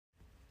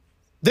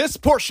This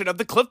portion of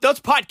the Cliff Notes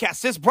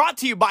podcast is brought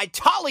to you by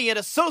Tolly and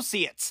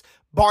Associates,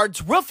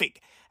 Barnes Roofing,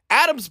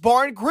 Adams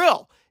Bar and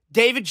Grill,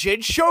 David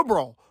Gin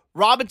Showbrow,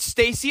 Robin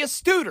Stacia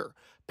Studer,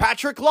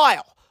 Patrick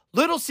Lyle,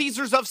 Little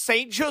Caesars of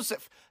St.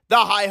 Joseph, The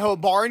Hi-Ho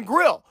Bar and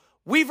Grill,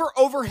 Weaver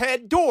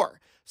Overhead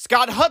Door,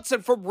 Scott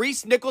Hudson from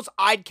Reese Nichols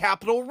Ide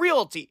Capital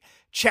Realty,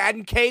 Chad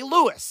and Kay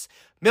Lewis,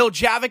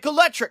 Miljavik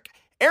Electric,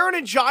 Aaron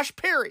and Josh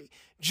Perry,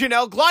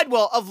 Janelle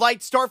Glidewell of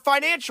Lightstar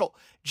Financial,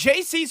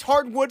 JC's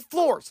Hardwood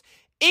Floors,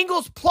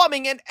 Ingles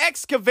Plumbing and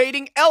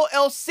Excavating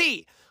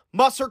LLC,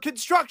 Musser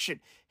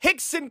Construction,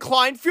 Hickson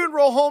Klein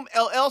Funeral Home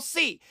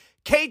LLC,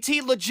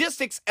 KT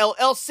Logistics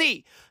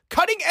LLC,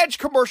 Cutting Edge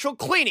Commercial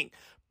Cleaning,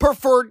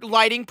 Preferred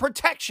Lighting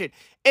Protection,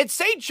 and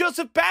St.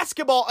 Joseph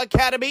Basketball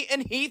Academy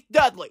and Heath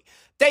Dudley.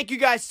 Thank you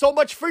guys so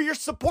much for your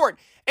support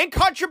and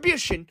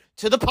contribution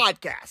to the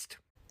podcast.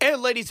 And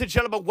ladies and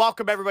gentlemen,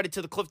 welcome everybody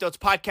to the Cliff Notes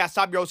podcast.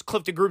 I'm your host,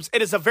 Clifton Grooms.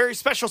 It is a very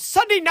special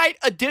Sunday night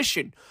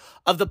edition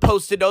of the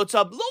Post-it Notes.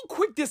 A little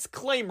quick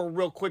disclaimer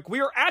real quick.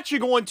 We are actually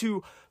going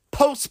to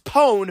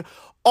postpone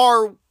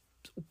our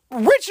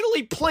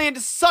originally planned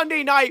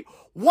Sunday night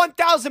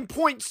 1,000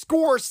 point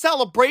score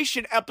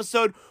celebration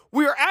episode.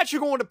 We are actually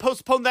going to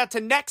postpone that to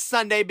next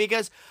Sunday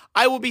because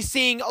I will be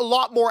seeing a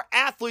lot more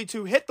athletes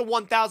who hit the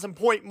 1,000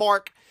 point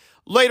mark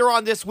later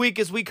on this week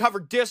as we cover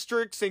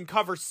districts and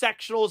cover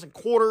sectionals and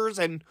quarters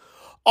and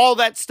all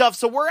that stuff.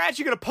 So we're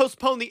actually going to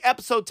postpone the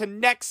episode to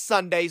next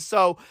Sunday.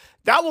 So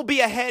that will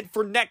be ahead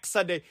for next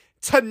Sunday.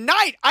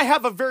 Tonight, I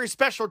have a very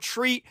special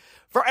treat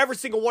for every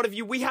single one of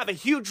you. We have a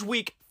huge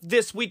week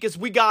this week as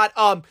we got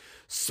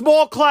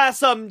small class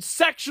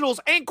sectionals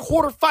and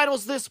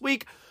quarterfinals this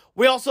week.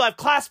 We also have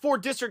Class 4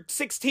 District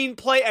 16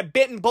 play at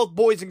Benton, both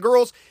boys and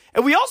girls.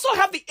 And we also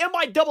have the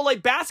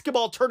MIAA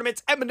basketball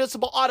tournaments at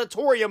Municipal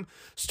Auditorium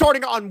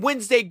starting on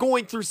Wednesday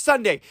going through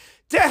Sunday.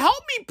 To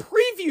help me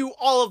preview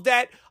all of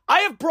that,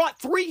 I have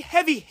brought three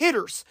heavy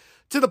hitters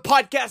to the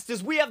podcast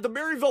as we have the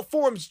Maryville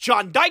Forum's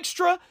Jon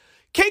Dykstra,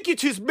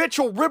 KQ2's Mitch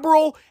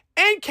Riberal,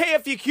 and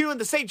KFUQ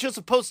and the St.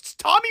 Joseph Post's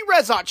Tommy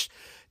Rezac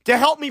to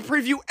help me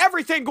preview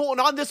everything going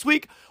on this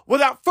week.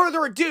 Without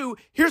further ado,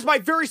 here's my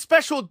very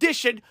special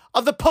edition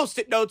of the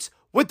Post-it Notes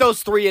with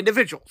those three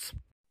individuals.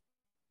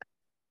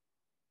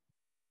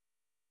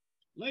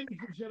 Ladies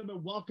and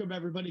gentlemen, welcome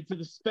everybody to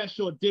the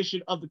special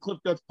edition of the Cliff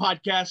Notes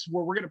podcast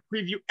where we're going to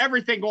preview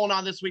everything going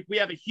on this week. We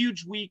have a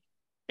huge week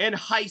in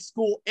high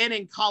school and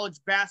in college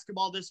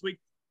basketball this week.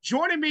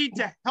 Joining me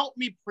to help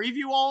me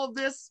preview all of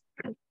this,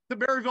 the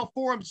Maryville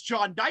Forum's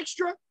Jon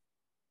Dykstra,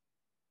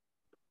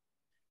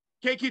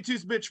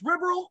 KQ2's Mitch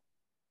Riberal.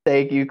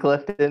 Thank you,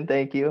 Clifton.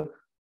 Thank you.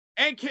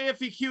 And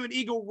KFEQ and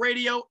Eagle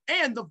Radio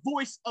and the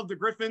voice of the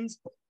Griffins,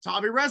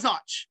 Tommy Rezac.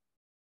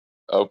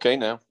 Okay,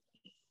 now.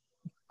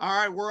 All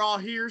right, we're all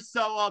here.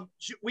 So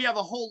we have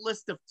a whole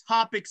list of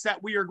topics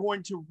that we are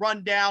going to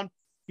run down.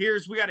 We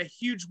got a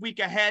huge week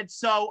ahead.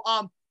 So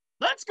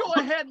let's go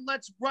ahead and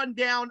let's run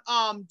down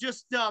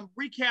just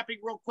recapping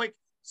real quick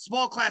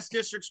small class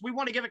districts. We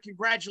want to give a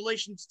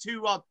congratulations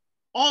to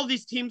all of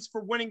these teams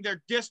for winning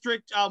their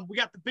district. We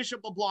got the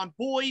Bishop LeBlanc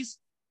boys,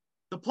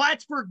 the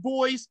Plattsburgh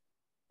boys,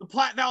 the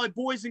Platte Valley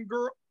boys and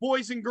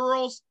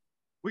girls.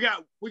 We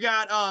got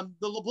the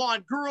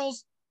LeBlanc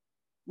girls.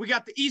 We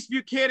got the East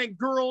Buchanan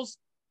girls.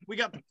 We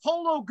got the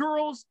Polo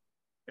girls.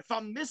 If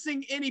I'm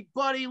missing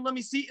anybody, let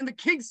me see. And the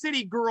King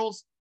City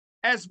girls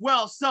as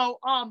well. So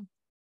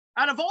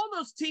out of all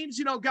those teams,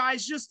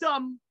 guys, just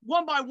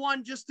one by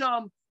one, just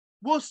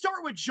we'll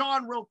start with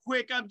Jon real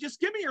quick. Just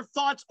give me your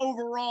thoughts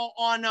overall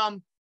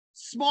on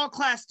small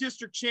class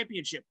district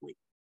championship week.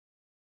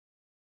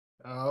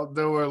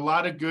 There were a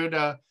lot of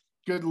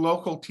good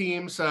local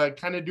teams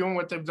kind of doing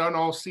what they've done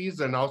all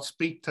season. I'll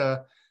speak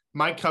to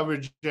my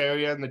coverage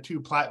area and the two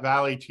Platte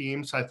Valley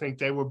teams. I think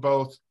they were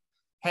both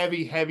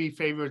heavy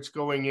favorites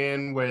going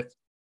in with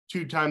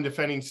two-time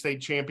defending state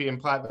champion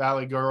Platte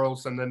Valley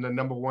girls and then the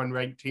number one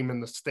ranked team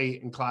in the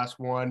state in Class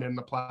 1 and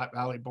the Platte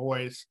Valley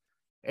boys.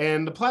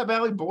 And the Platte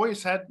Valley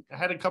boys had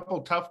a couple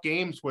tough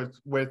games with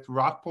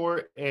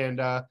Rockport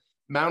and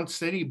Mound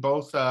City,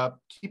 both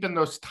keeping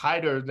those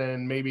tighter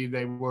than maybe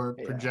they were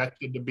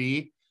projected to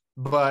be.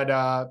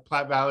 But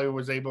Platte Valley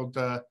was able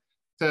to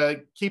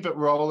keep it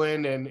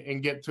rolling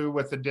and get through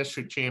with the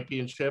district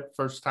championship,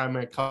 first time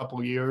in a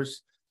couple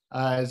years,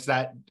 as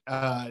that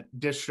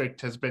district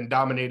has been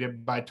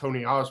dominated by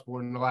Tony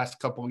Osborne in the last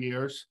couple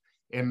years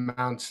in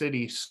Mound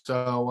City.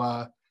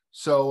 So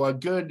a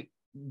good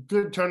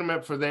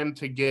tournament for them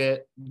to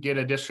get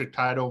a district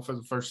title for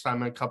the first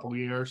time in a couple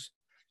years.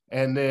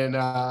 And then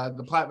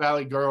the Platte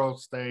Valley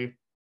girls, they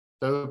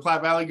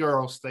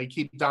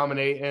keep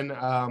dominating.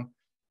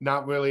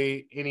 Not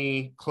really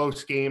any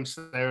close games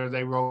there.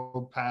 They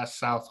rolled past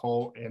South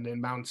Holt and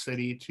then Mound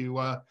City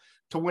to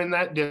win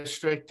that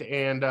district,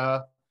 and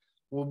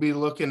we'll be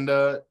looking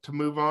to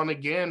move on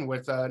again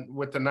with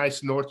a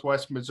nice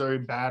Northwest Missouri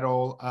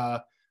battle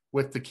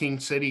with the King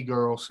City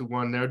girls who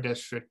won their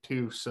district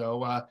too.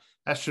 So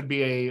that should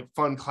be a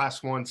fun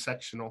Class 1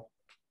 sectional.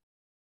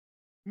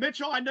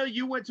 Mitchell, I know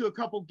you went to a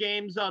couple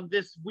games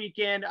this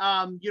weekend.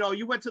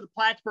 You went to the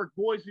Plattsburgh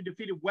boys who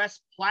defeated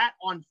West Platte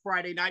on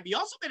Friday night. But you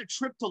also made a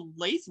trip to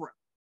Lathrop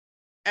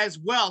as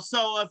well.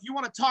 So if you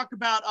want to talk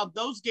about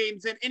those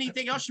games and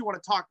anything else you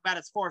want to talk about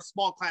as far as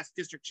small class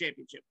district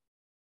championship.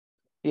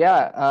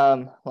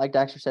 Yeah, like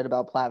Dykstra said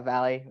about Platte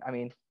Valley, I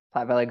mean,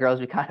 Platte Valley girls,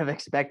 we kind of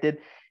expected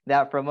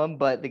that from them,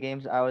 but the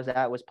games I was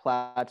at was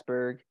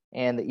Plattsburgh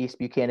and the East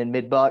Buchanan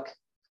Mid-Buck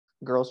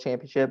girls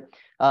championship.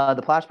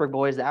 The Plattsburgh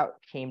boys, that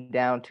came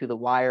down to the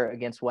wire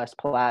against West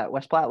Platte.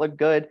 West Platte looked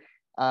good,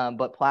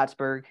 but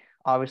Plattsburgh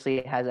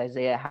obviously has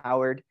Isaiah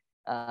Howard,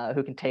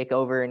 who can take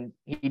over, and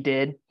he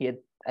did. He had,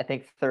 I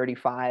think,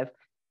 35.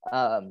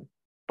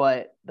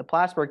 But the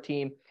Plattsburgh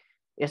team,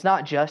 it's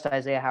not just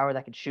Isaiah Howard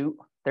that can shoot.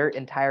 Their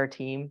entire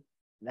team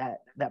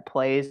that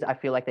plays, I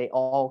feel like they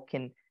all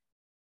can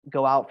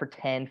go out for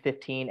 10,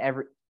 15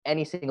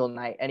 any single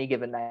night, any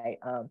given night.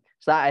 So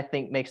that, I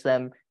think, makes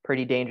them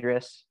pretty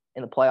dangerous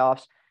in the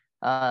playoffs.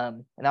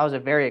 And that was a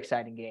very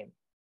exciting game.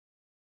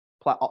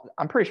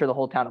 I'm pretty sure the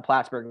whole town of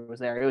Plattsburgh was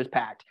there. It was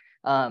packed.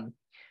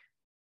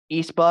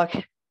 East Buck,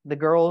 the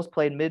girls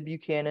played Mid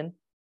Buchanan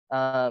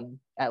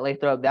at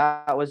Lathrop.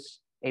 That was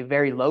a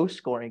very low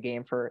scoring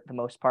game for the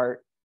most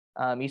part.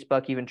 East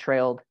Buck even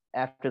trailed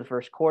after the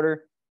first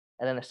quarter.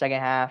 And then the second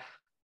half,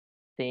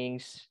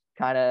 things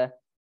kind of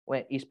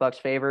went East Buck's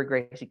favor.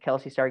 Gracie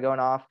Kelsey started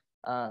going off.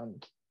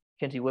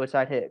 Kinsey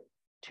Woodside hit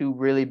 2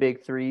 really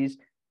big threes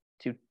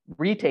to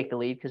retake the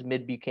lead because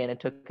Mid Buchanan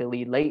took a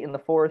lead late in the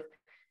fourth.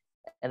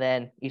 And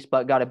then East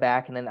Buck got it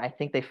back. And then I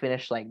think they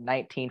finished like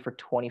 19 for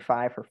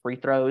 25 for free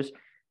throws,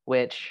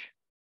 which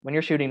when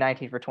you're shooting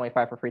 19 for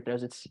 25 for free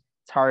throws, it's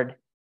hard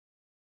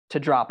to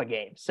drop a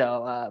game.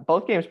 So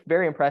both games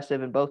very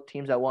impressive, and both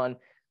teams that won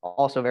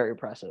also very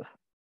impressive.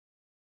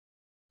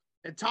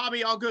 And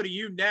Tommy, I'll go to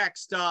you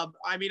next.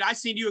 I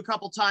seen you a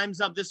couple times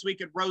this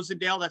week at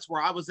Rosendale. That's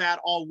where I was at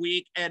all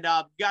week, and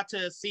got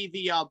to see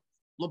the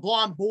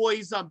LeBlanc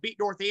boys beat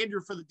North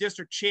Andrew for the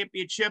district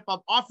championship.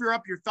 Offer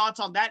up your thoughts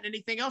on that and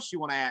anything else you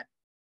want to add.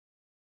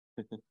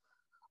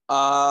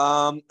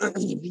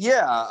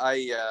 Yeah,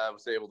 I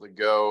was able to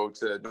go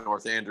to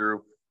North Andrew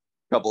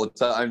a couple of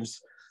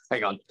times.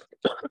 Hang on.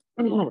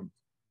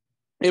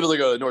 Able to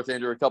go to North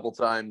Andrew a couple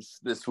times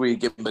this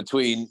week in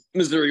between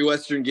Missouri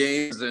Western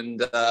games. And,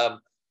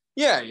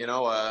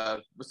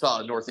 we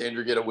saw North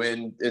Andrew get a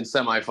win in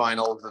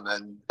semifinals, and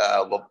then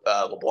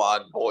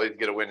LeBlanc boys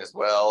get a win as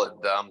well.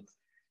 And,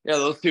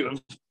 those two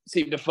have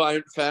seemed to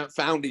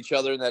found each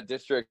other in that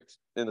district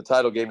in the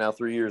title game now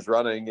 3 years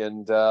running.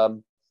 And, a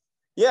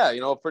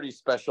pretty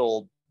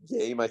special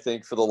game, I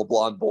think, for the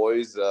LeBlanc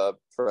boys,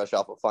 fresh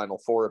off a Final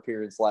Four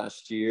appearance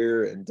last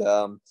year. And,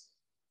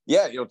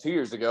 2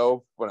 years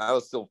ago, when I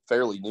was still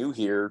fairly new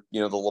here,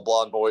 the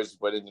LeBlanc boys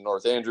went into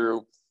North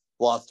Andrew,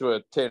 lost to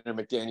a Tanner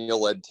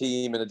McDaniel-led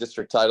team in a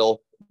district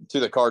title to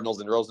the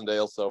Cardinals in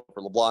Rosendale. So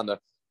for LeBlanc to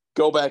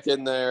go back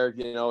in there,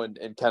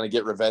 and kind of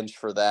get revenge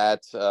for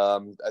that,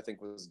 I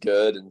think was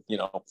good. And,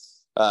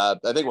 I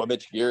think what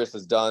Mitch Riberal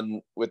has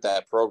done with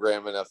that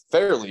program in a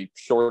fairly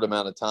short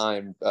amount of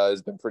time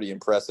has been pretty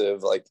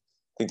impressive. Like,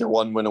 I think they're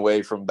 1 win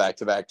away from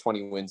back-to-back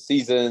 20-win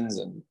seasons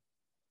and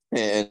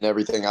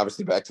everything,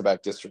 obviously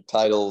back-to-back district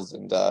titles.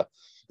 And that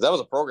was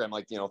a program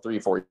 3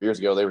 or 4 years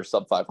ago, they were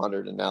sub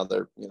 500, and now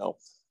they're,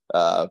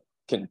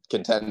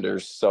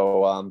 contenders.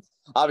 So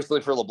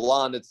obviously for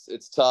LeBlanc,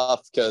 it's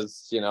tough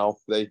because, they're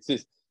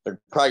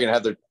probably going to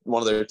have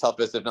one of their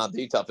toughest, if not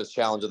the toughest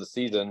challenge of the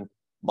season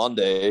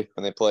Monday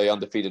when they play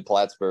undefeated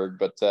Plattsburgh.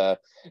 But that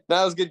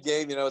was a good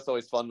game. It's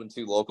always fun when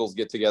two locals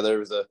get together. It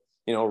was a,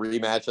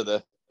 rematch of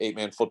the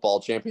 8-man football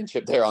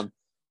championship there on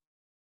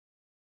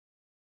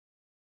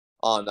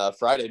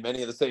Friday.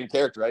 Many of the same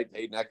characters, right?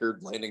 Hayden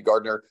Eckert, Landon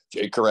Gardner,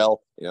 Jake Carell,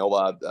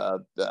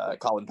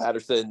 Colin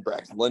Patterson,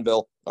 Braxton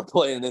Linville are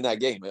playing in that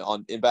game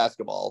in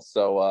basketball.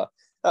 So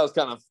that was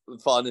kind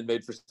of fun and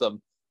made for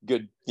some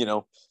good,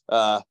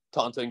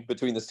 taunting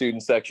between the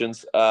student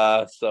sections.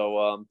 That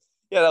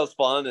was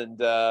fun. And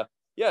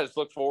just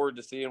look forward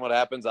to seeing what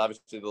happens.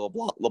 Obviously, the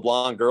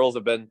LeBlanc girls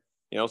have been,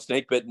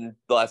 snake bitten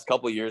the last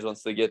couple of years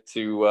once they get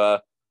to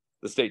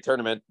the state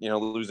tournament,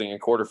 losing in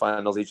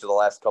quarterfinals each of the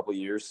last couple of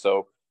years.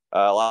 So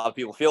a lot of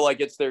people feel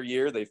like it's their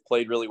year. They've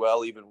played really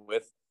well, even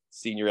with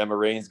senior Emma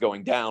Raines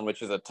going down,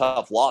 which is a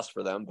tough loss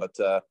for them, but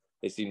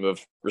they seem to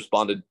have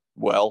responded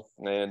well.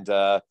 And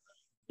I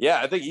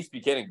think East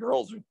Buchanan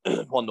girls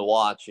are fun to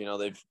watch.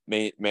 They've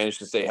managed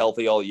to stay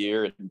healthy all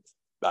year. And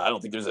I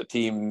don't think there's a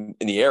team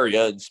in the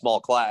area in small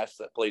class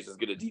that plays as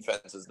good a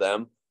defense as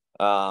them.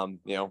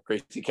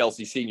 Gracie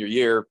Kelsey senior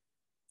year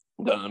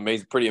done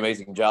an pretty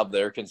amazing job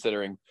there,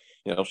 considering,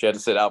 she had to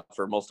sit out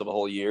for most of a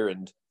whole year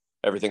and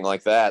everything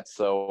like that.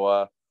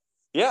 So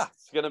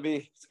it's gonna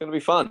be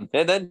fun.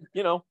 And then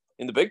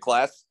in the big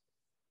class,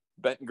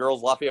 Benton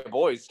girls, Lafayette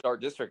boys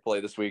start district play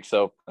this week,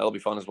 so that'll be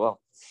fun as well.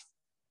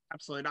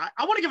 Absolutely.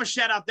 I want to give a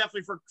shout out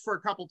definitely for a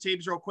couple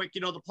teams real quick.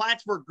 The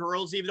Plattsburgh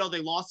girls, even though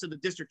they lost in the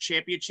district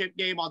championship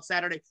game on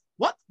Saturday,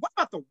 what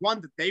about the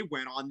run that they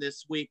went on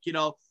this week?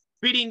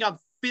 Beating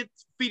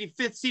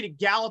fifth seeded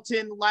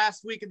Gallatin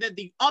last week. And then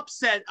the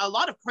upset, a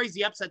lot of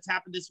crazy upsets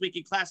happened this week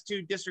in Class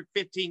 2 District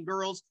 15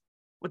 girls,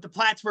 with the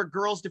Plattsburgh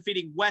girls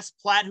defeating West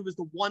Platte, who was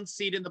the 1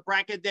 seed in the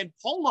bracket. Then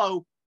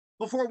Polo,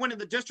 before winning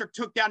the district,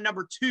 took down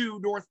number 2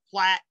 North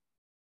Platte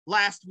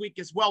last week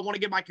as well. Want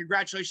to give my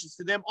congratulations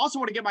to them. Also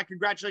want to give my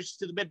congratulations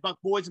to the Mid-Buck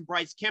boys and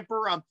Bryce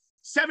Kemper.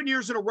 7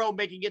 years in a row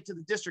making it to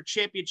the district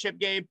championship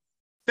game.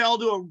 Fell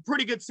to a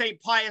pretty good St.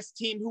 Pius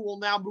team, who will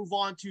now move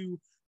on to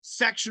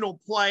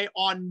sectional play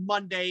on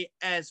Monday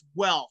as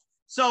well.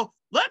 So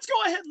let's go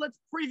ahead and let's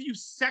preview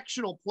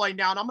sectional play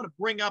now. And I'm going to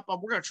bring up,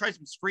 we're going to try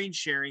some screen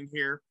sharing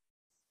here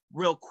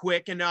real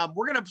quick. And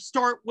we're going to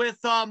start with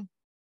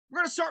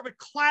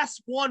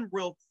Class 1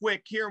 real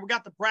quick here. We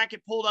got the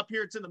bracket pulled up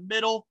here. It's in the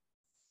middle.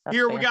 That's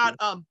here fancy. we got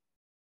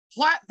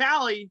Platte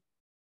Valley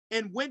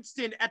and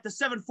Winston at the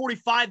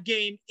 7:45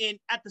 game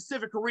at the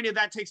Civic Arena.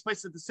 That takes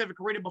place at the Civic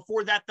Arena.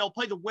 Before that, they'll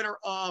play the winner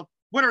of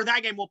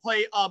that game will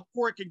play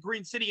Porrick and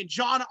Green City. And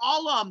John,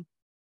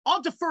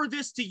 I'll defer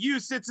this to you,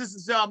 since this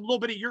is a little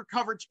bit of your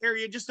coverage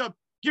area. Just to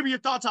give me your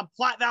thoughts on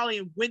Platte Valley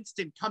and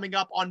Winston coming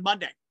up on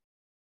Monday.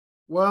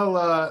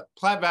 Well,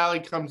 Platte Valley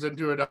comes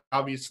into it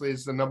obviously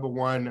as the number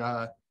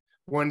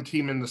one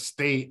team in the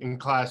state in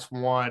Class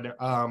 1.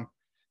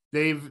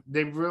 They've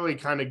really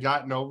kind of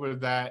gotten over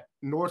that.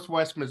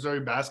 Northwest Missouri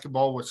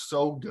basketball was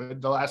so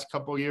good the last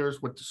couple of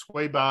years with the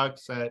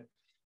Swaybox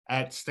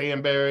at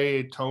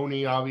Stanberry,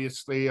 Tony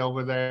obviously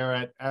over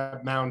there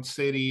at Mound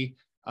City.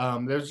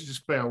 There's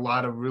just been a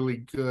lot of really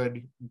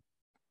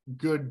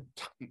good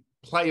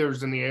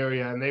players in the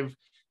area, and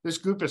this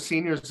group of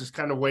seniors has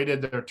kind of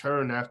waited their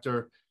turn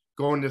after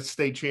going to the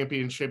state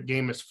championship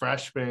game as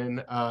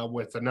freshmen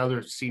with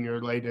another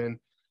senior laden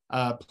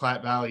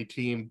Platte Valley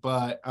team,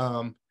 but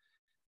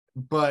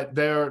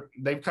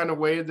they've kind of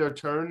waited their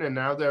turn, and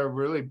now they're a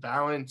really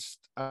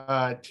balanced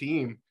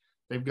team.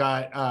 They've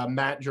got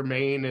Matt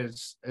Germain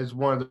is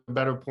one of the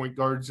better point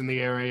guards in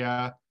the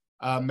area.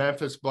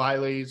 Memphis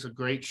Bliley's a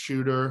great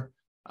shooter.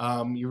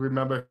 You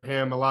remember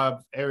him. A lot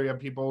of area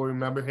people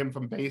remember him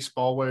from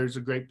baseball, where he's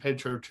a great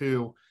pitcher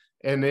too.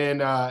 And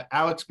then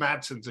Alex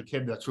Matson's a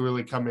kid that's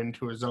really come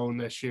into his own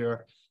this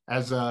year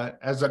as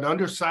an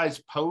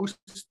undersized post,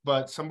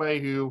 but somebody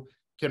who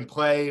can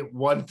play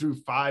 1 through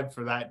 5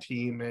 for that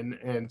team.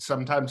 And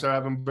sometimes they'll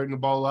have him bring the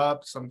ball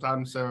up.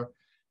 Sometimes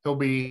he'll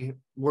be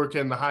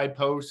working the high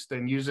post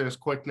and using his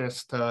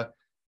quickness to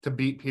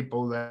beat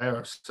people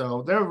there.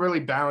 So they're a really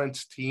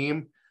balanced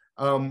team.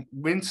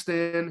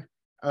 Winston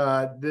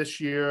this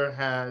year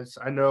has,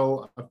 I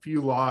know, a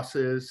few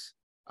losses.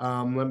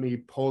 Let me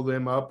pull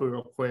them up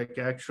real quick.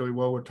 Actually,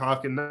 while we're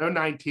talking, they're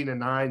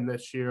 19-9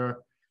 this year.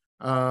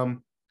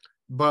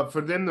 But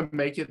for them to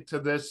make it to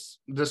this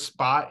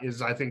spot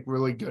is, I think,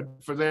 really good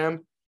for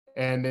them.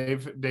 And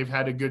they've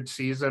had a good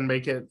season,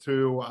 make it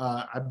through,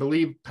 I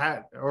believe,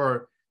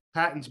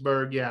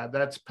 Pattonsburg. Yeah,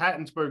 that's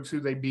Pattonsburg's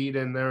who they beat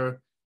in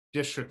their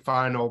district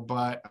final.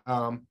 But,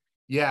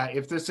 yeah,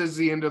 if this is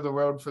the end of the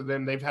road for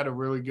them, they've had a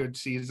really good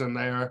season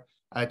there,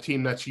 a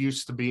team that's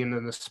used to being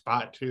in the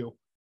spot too.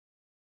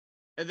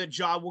 And then,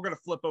 John, we're going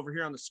to flip over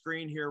here on the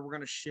screen here. We're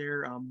going to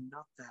share,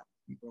 not that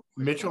one real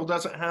quick. Mitchell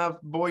doesn't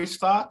have boys'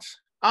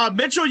 thoughts?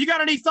 Mitchell, you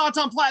got any thoughts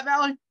on Platte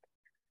Valley?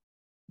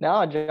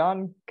 No,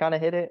 John kind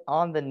of hit it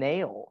on the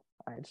nail,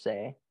 I'd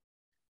say.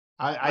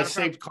 I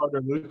saved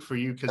Carter Luke for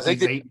you because I think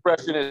the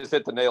expression is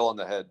hit the nail on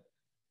the head.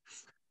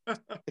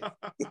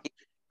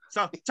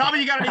 So, Tommy,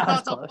 you got any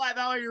thoughts on Platte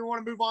Valley, or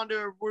we want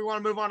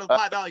to move on to the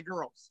Platte Valley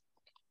girls?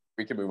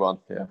 We can move on.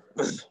 Yeah.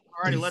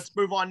 All righty, let's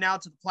move on now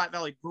to the Platte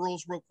Valley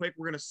girls real quick.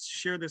 We're going to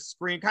share this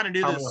screen, kind of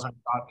do this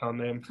thoughts on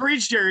them. screen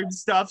sharing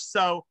stuff.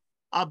 So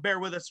bear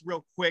with us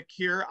real quick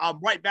here.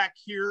 Right back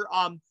here,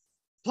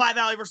 Platte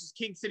Valley versus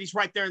King City's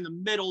right there in the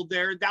middle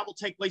there. That will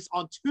take place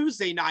on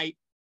Tuesday night.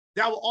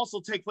 That will also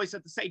take place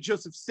at the St.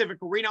 Joseph Civic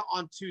Arena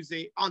on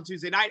Tuesday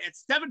night at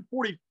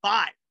 7:45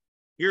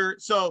 here.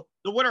 So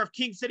the winner of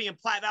King City and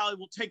Platte Valley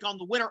will take on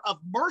the winner of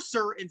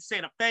Mercer in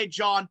Santa Fe.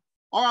 John,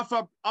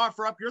 offer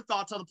up your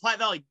thoughts on the Platte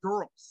Valley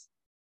girls.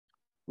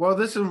 Well,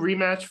 this is a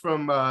rematch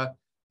from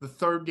the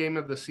third game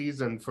of the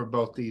season for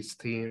both these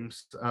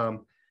teams.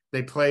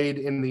 They played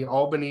in the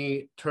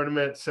Albany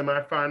tournament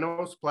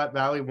semifinals. Platte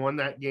Valley won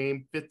that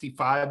game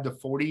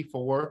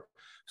 55-44.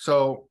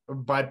 So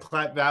by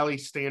Platte Valley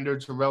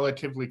standards, a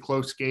relatively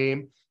close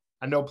game.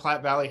 I know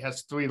Platte Valley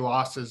has 3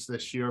 losses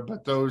this year,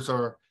 but those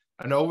are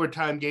an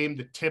overtime game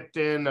to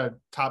Tipton, a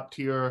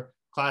top-tier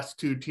Class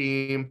 2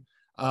 team.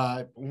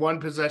 One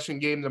possession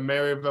game to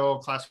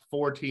Maryville, Class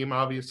 4 team,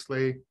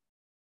 obviously.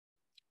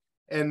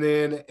 And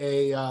then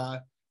a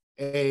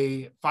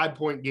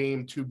 5-point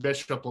game to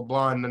Bishop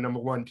LeBlanc, the number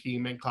 1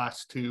 team in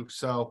Class 2.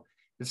 So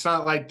it's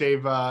not like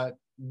they've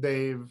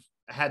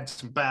had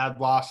some bad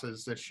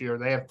losses this year.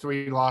 They have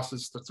 3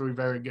 losses to 3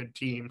 very good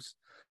teams.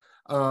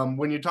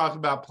 When you talk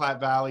about Platte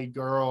Valley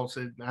girls,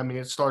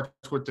 it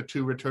starts with the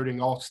 2 returning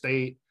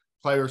All-State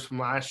players from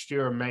last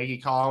year, Maggie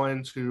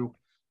Collins, who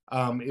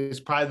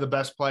is probably the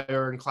best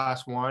player in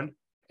Class 1,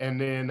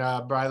 and then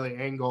Briley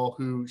Engel,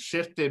 who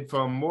shifted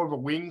from more of a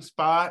wing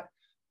spot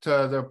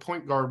to their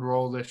point guard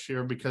role this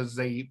year because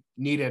they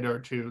needed her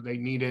to. They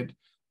needed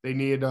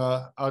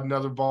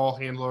another ball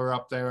handler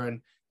up there,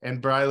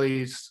 and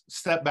Briley's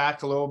stepped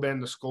back a little bit in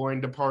the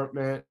scoring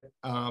department,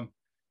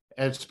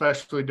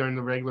 especially during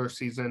the regular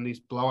season, these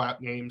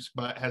blowout games,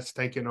 but has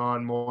taken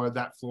on more of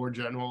that floor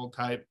general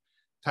type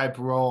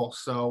role.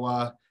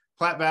 So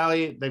Platte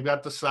Valley, they've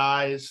got the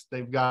size,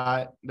 they've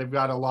got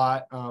a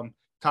lot.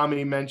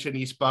 Tommy mentioned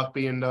East Buck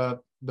being the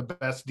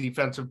best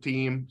defensive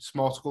team,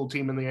 small school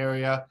team in the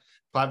area.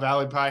 Platte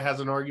Valley probably has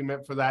an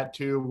argument for that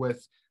too,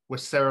 with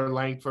Sarah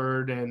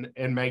Langford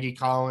and Maggie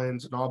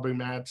Collins and Aubrey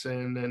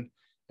Madsen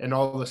and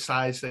all the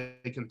size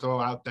that they can throw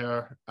out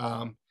there.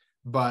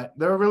 But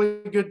they're a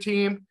really good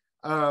team.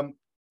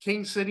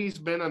 King City's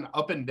been an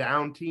up and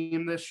down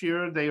team this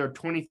year. They are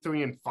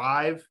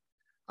 23-5.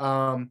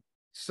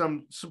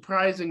 Some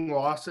surprising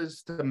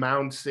losses to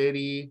Mound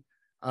City,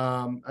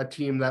 a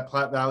team that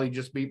Platte Valley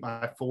just beat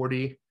by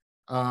 40.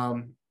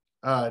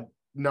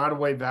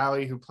 Nottoway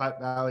Valley, who Platte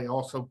Valley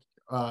also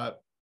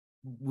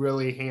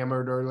really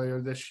hammered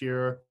earlier this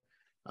year.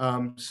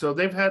 So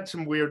they've had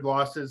some weird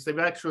losses. They've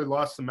actually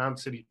lost to Mound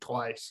City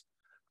twice.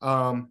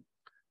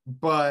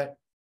 But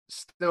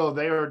still,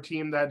 they are a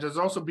team that has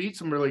also beat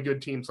some really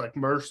good teams like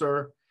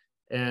Mercer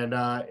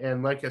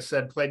and like I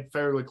said, played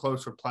fairly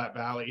close for Platte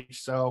Valley.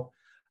 So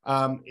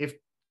if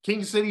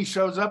King City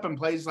shows up and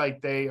plays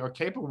like they are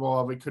capable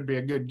of, it could be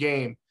a good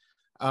game.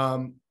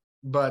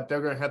 But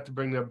they're going to have to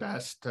bring their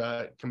best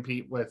to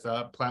compete with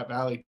Platte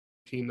Valley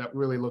team that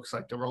really looks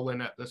like they're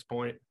rolling at this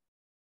point.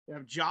 Yeah,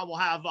 John will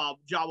have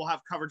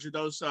coverage of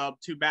those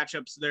two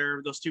matchups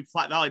there, those two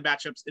Platte Valley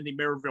matchups in the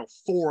Maryville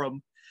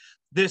Forum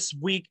this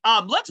week.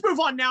 Let's move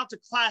on now to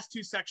Class 2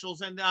 sectionals,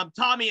 and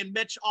Tommy and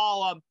Mitch,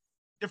 I'll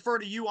defer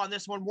to you on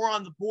this one. We're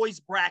on the boys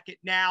bracket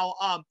now.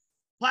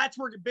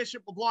 Plattsburgh and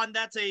Bishop LeBlond,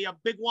 that's a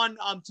big one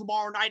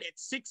tomorrow night at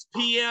 6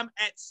 p.m.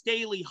 at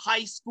Staley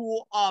High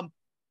School.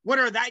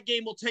 Winner of that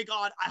game will take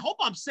on, I hope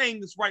I'm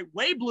saying this right,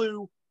 Way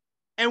Blue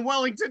and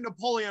Wellington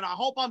Napoleon. I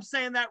hope I'm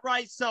saying that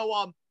right.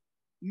 So,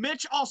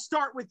 Mitch, I'll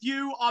start with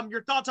you.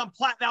 Your thoughts on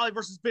Platte Valley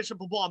versus Bishop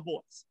LeBlond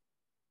boys?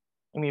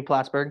 You mean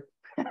Plattsburgh?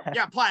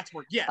 Yeah,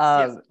 Plattsburgh. Yes.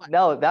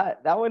 No,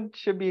 that one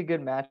should be a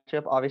good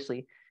matchup.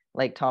 Obviously,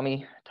 like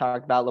Tommy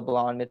talked about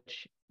LeBlond,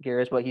 Mitch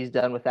Garris, what he's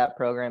done with that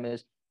program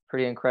is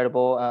pretty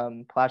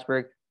incredible.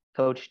 Plattsburgh,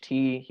 Coach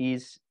T,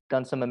 he's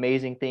done some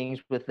amazing things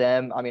with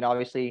them. I mean,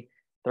 obviously,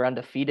 they're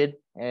undefeated,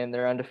 and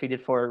they're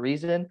undefeated for a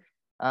reason.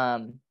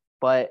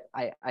 But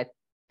I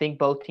think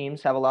both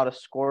teams have a lot of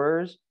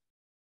scorers.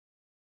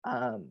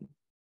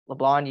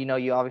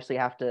 LeBlond, you obviously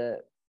have to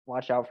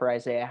watch out for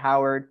Isaiah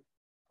Howard.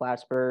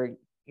 Plattsburgh,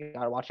 you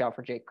got to watch out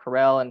for Jake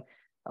Carell and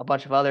a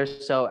bunch of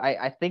others. So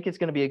I think it's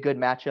going to be a good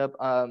matchup.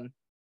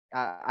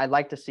 I'd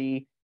like to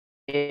see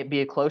it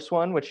be a close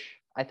one, which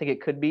I think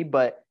it could be,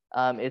 but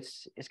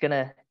defense is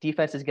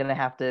going to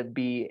have to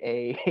be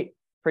a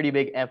pretty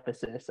big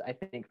emphasis, I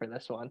think, for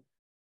this one.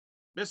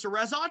 Mr.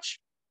 Rezac?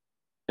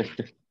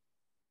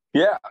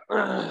 Yeah,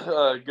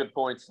 good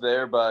points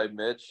there by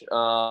Mitch.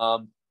 I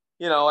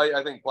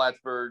think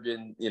Plattsburgh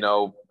in,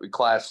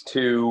 Class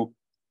 2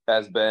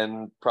 has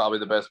been probably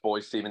the best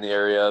boys team in the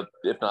area,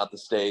 if not the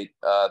state,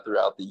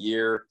 throughout the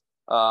year.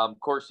 Of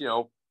course,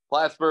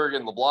 Plattsburgh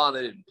and LeBlond,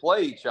 they didn't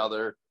play each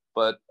other,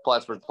 but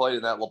Plattsburgh played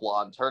in that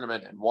LeBlond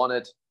tournament and won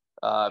it,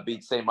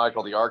 beat St.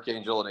 Michael the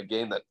Archangel in a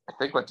game that I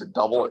think went to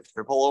double or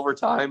triple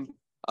overtime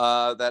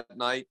that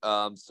night.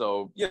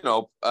 So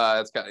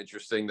it's kind of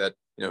interesting that,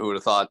 who would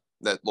have thought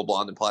that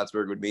LeBlond and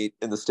Plattsburgh would meet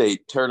in the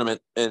state tournament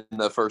in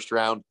the first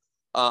round.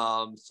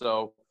 Neutral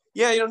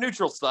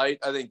site,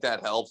 I think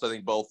that helps. I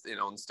think both,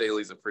 and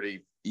Staley's a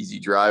pretty easy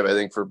drive, I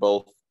think, for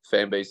both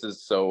fan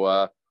bases. So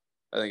I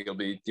think it'll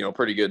be,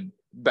 pretty good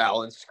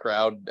balanced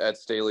crowd at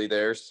Staley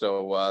there.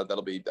 So I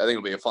think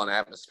it'll be a fun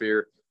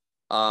atmosphere.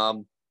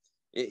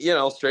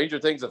 Stranger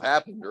things have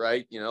happened,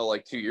 right?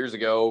 Like 2 years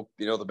ago,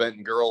 the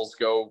Benton girls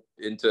go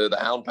into the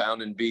Hound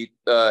Pound and beat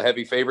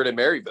heavy favorite in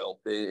Maryville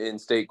in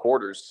state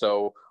quarters.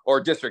 So, or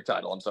district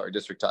title.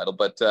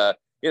 But,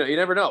 you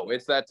never know.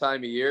 It's that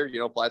time of year.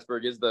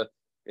 Plattsburgh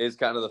is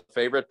kind of the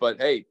favorite,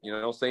 but hey,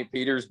 St.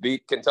 Peter's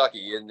beat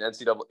Kentucky in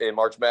NCAA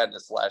March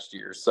Madness last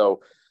year.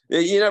 So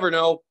you never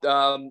know.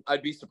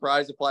 I'd be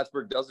surprised if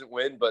Plattsburgh doesn't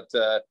win, but,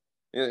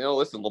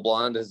 listen,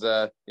 LeBlond has,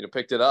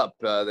 picked it up.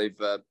 They've,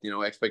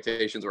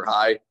 expectations were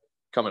high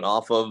coming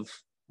off of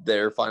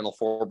their Final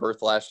Four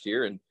berth last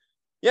year. And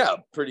yeah,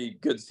 pretty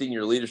good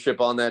senior leadership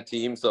on that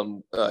team.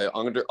 Some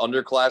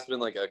underclassmen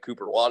like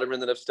Cooper Waterman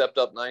that have stepped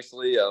up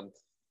nicely. I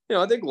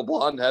think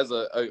LeBlond has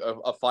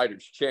a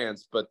fighter's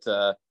chance, but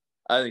I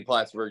think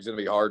Plattsburgh's going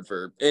to be hard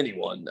for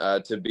anyone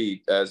to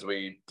beat as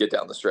we get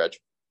down the stretch.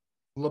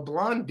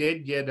 LeBlond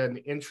did get an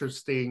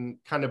interesting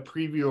kind of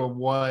preview of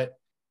what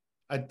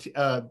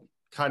a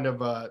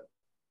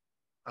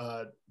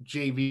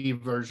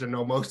JV version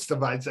almost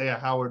of Isaiah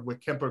Howard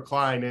with Kemper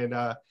Klein and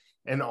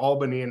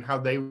Albany and how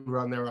they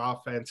run their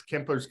offense.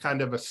 Kemper's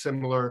kind of a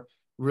similar,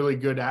 really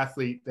good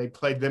athlete. They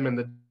played them in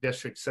the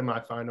district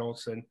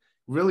semifinals and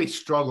really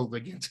struggled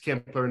against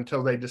Kemper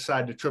until they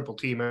decided to triple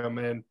team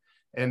him.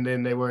 and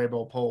then they were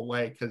able to pull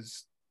away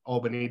because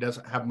Albany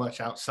doesn't have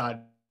much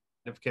outside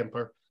of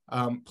Kemper.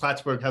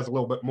 Plattsburgh has a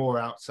little bit more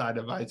outside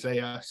of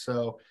Isaiah.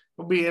 So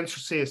it'll be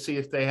interesting to see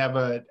if they have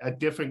a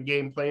different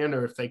game plan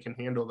or if they can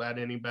handle that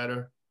any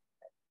better.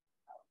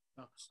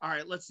 All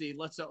right, let's see.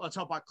 Let's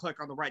hope I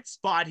click on the right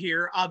spot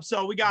here.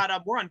 So we got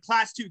we're on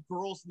Class 2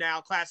 girls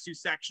now, Class 2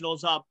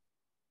 sectionals.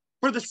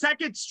 For the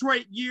second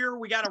straight year,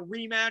 we got a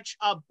rematch.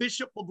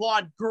 Bishop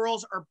LeBlanc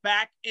girls are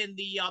back in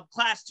the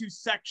Class 2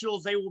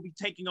 sectionals. They will be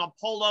taking on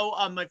Polo.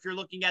 If you're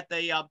looking at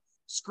the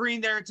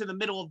screen there, it's in the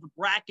middle of the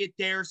bracket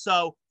there.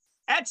 So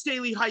at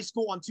Staley High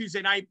School on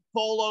Tuesday night,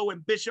 Polo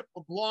and Bishop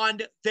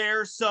LeBlanc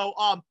there. So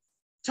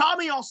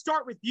Tommy, I'll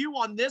start with you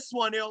on this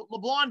one.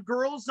 LeBlanc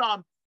girls,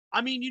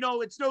 I mean,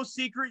 it's no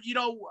secret,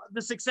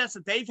 the success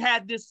that they've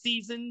had this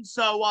season.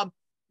 So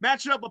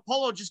matching up with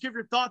Polo, just give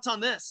your thoughts on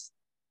this.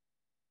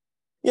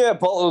 Yeah,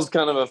 Polo's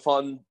kind of a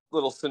fun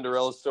little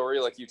Cinderella story,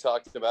 like you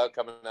talked about,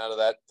 coming out of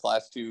that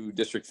Class 2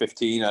 District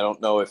 15. I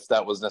don't know if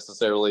that was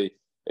necessarily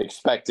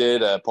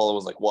expected. Polo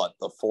was like,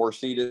 the 4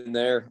 seed in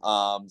there.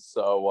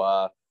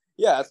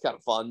 Yeah, it's kind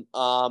of fun.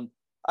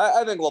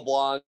 I think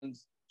LeBlanc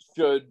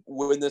should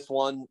win this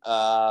one.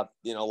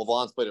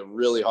 LeBlanc's played a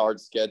really hard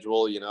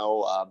schedule.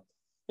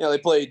 They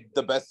played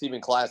the best team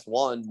in Class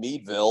 1,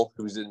 Meadville,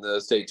 who's in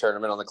the state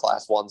tournament on the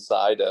Class 1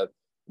 side.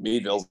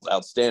 Meadville's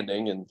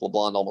outstanding, and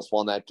LeBlanc almost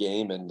won that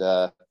game. And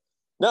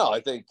I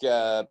think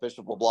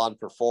Bishop LeBlanc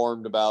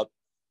performed about,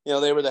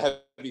 they were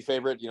the heavy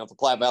favorite. The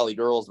Platte Valley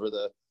girls were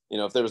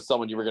if there was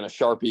someone you were going to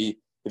Sharpie,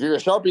 if you're going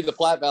to Sharpie the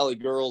Platte Valley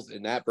girls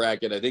in that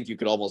bracket, I think you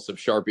could almost have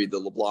Sharpied the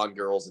LeBlanc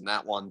girls in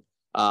that one.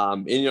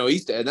 And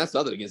that's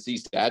nothing against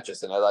East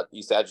Atchison. I thought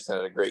East Atchison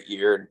had a great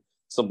year and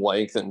some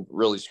length and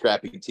really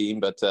scrappy team.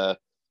 But,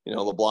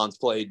 LeBlanc's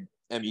played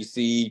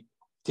MEC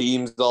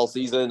teams all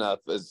season,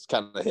 has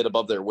kind of hit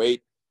above their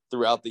weight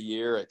throughout the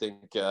year. I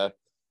think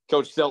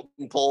Coach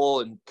Selton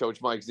Pohl and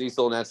Coach Mike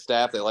Ziesel and that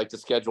staff, they like to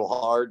schedule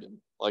hard and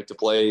like to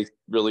play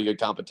really good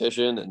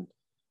competition. And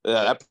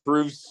that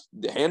proves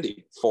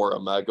handy for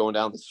them going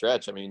down the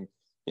stretch. I mean,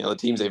 the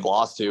teams they've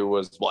lost to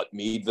was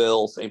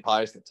Meadville, St.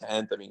 Pius X.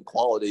 I mean,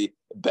 quality.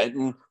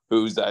 Benton,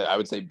 who's I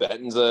would say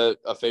Benton's a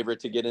favorite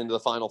to get into the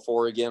Final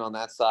Four again on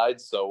that side.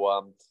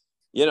 So,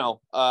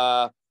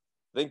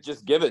 I think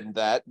just given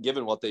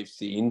what they've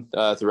seen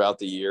throughout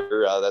the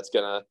year,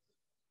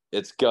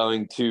 it's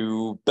going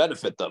to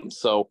benefit them.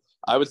 So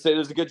I would say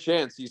there's a good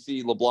chance you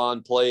see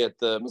LeBlanc play at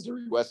the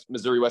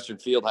Missouri Western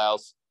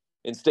Fieldhouse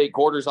in state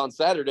quarters on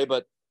Saturday,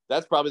 but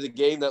that's probably the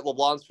game that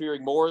LeBlanc's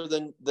fearing more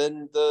than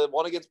the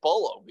one against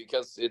Polo,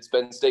 because it's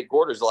been state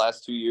quarters the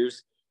last 2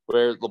 years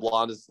where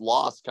LeBlanc has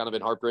lost kind of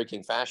in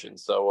heartbreaking fashion.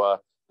 So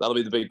that'll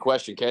be the big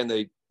question. Can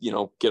they,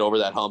 get over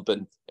that hump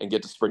and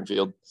get to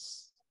Springfield?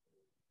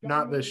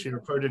 Not this year.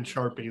 Put in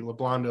Sharpie.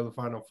 LeBlanc to the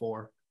Final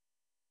Four.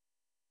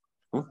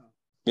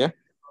 Yeah.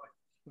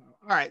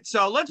 All right.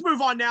 So let's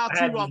move on now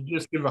to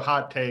just give a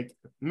hot take.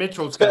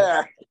 Mitchell's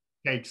got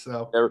takes,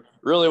 though. I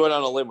really went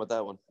on a limb with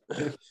that one.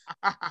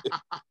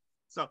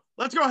 So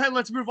let's go ahead.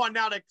 Let's move on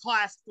now to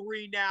Class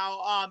 3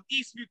 now.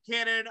 East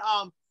Buchanan.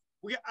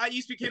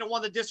 East Buchanan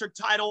won the district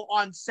title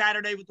on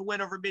Saturday with the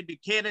win over Mid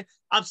Buchanan.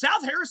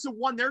 South Harrison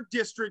won their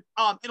district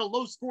in a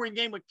low-scoring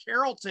game with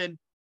Carrollton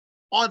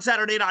on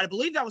Saturday night. I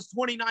believe that was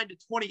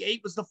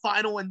 29-28 was the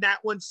final in that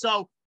one.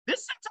 So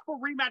this sets up a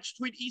rematch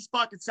between East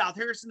Buck and South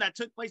Harrison that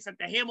took place at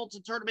the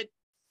Hamilton tournament.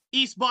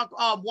 East Buck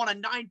won a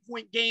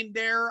 9-point game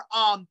there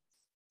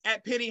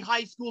at Penny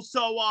High School.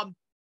 So,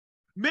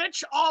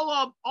 Mitch,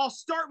 I'll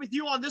start with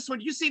you on this one.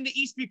 You've seen the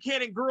East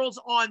Buchanan girls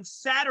on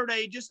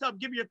Saturday. Just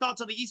give me your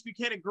thoughts on the East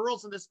Buchanan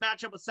girls in this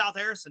matchup with South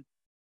Harrison.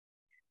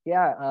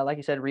 Yeah, like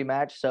you said,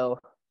 rematch, so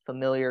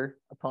familiar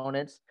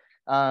opponents.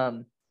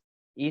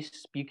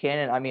 East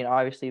Buchanan, I mean,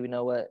 obviously we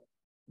know what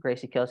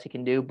Gracie Kelsey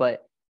can do,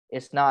 but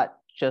it's not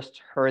just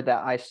her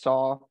that I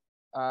saw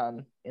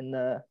in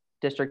the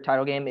district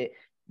title game.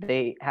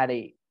 They had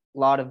a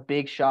lot of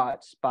big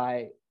shots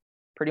by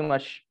pretty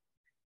much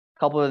a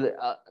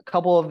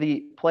couple of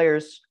the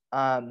players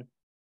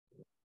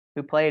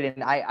who played,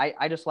 and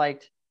I just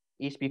liked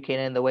East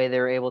Buchanan the way they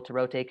were able to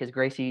rotate, because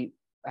Gracie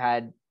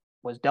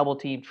was double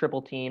teamed,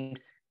 triple teamed,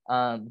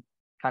 kind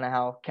of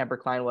how Kemper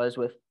Klein was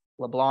with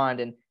LeBlanc,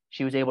 and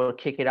she was able to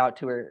kick it out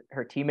to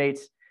her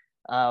teammates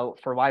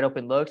for wide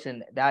open looks.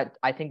 And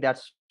I think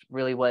that's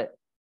really what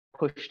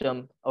pushed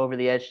them over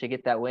the edge to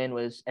get that win,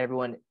 was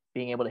everyone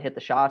being able to hit the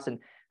shots. And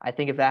I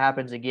think if that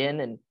happens again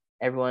and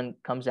everyone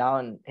comes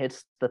out and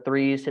hits the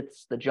threes,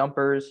 hits the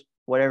jumpers,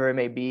 whatever it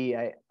may be,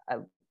 I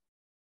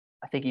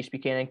think East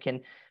Buchanan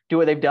can do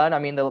what they've done. I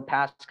mean, the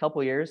past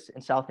couple of years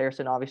in South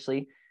Harrison,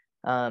 obviously,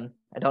 I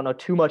don't know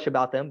too much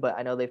about them, but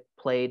I know they've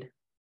played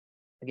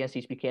against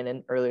East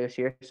Buchanan earlier this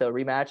year. So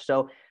rematch.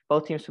 So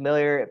both teams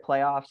familiar at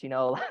playoffs,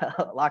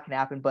 a lot can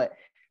happen, but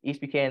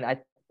East Buchanan,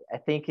 I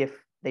think if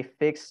they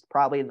fixed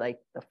probably like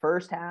the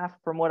first half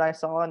from what I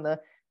saw in the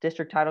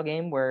district title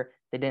game, where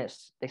they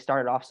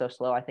started off so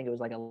slow. I think it was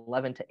like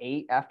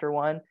 11-8 after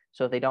one.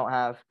 So if they don't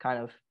have kind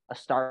of a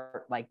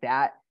start like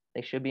that,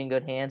 they should be in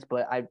good hands.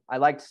 But I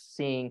liked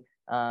seeing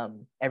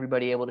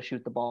everybody able to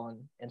shoot the ball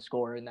and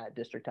score in that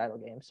district title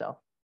game. So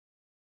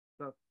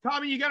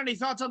Tommy, you got any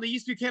thoughts on the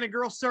East Buchanan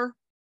girls, sir?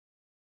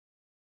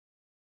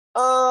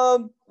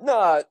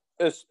 Not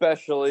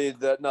especially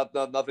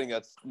nothing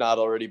that's not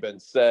already been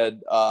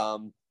said.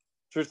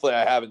 Truthfully,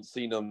 I haven't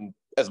seen them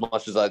as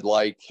much as I'd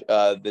like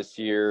this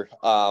year.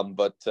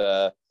 But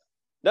no,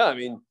 I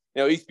mean,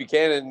 East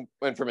Buchanan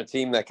went from a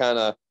team that kind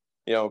of,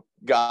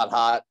 got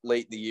hot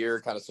late in the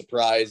year, kind of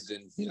surprised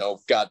and,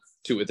 got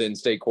to within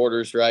state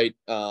quarters, right?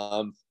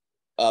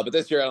 But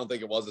this year, I don't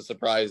think it was a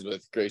surprise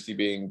with Gracie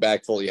being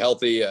back fully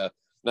healthy.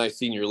 Nice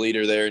senior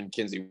leader there in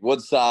Kinsey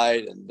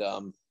Woodside,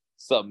 and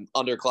some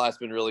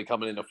underclassmen really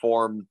coming into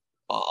form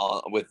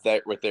with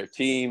their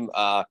team.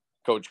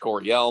 Coach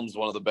Corey Elms,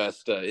 one of the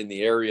best in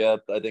the area.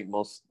 I think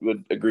most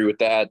would agree with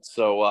that.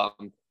 So,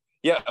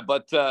 yeah,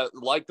 but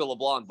like the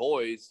LeBlanc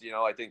boys,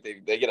 I think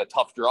they get a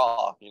tough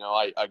draw.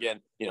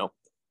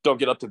 Don't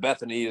get up to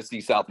Bethany to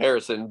see South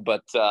Harrison,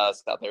 but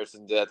South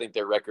Harrison, I think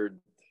their record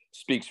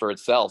speaks for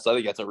itself. So I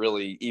think that's a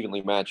really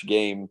evenly matched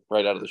game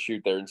right out of the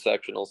chute there in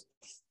sectionals.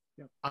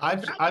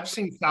 I've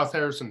seen South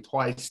Harrison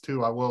twice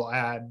too, I will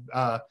add.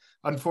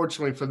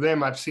 Unfortunately for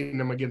them, I've seen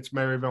them against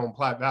Maryville and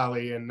Platte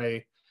Valley, and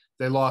they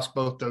lost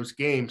both those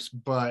games.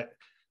 But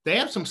they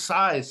have some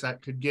size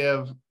that could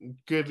give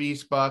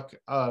East Buck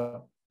a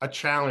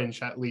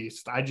challenge at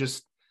least. I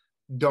just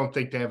don't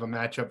think they have a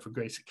matchup for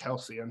Gracie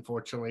Kelsey,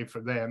 unfortunately for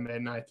them,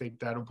 and I think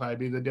that'll probably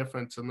be the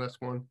difference in this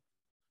one.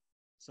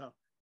 So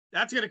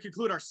that's going to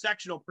conclude our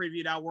sectional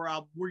preview. Now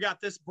we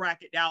got this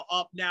bracket now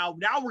up. Now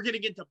we're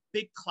getting into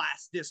big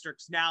class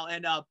districts now,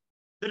 and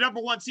the number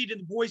 1 seed in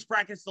the boys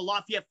bracket is the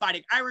Lafayette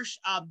Fighting Irish.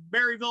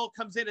 Maryville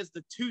comes in as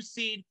the 2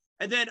 seed,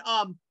 and then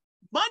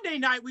Monday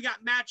night we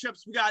got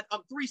matchups. We got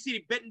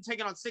 3-seeded Benton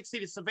taking on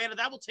 6-seeded Savannah.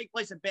 That will take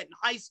place at Benton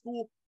High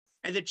School,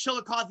 and then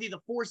Chillicothe,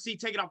 the 4 seed,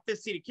 taking on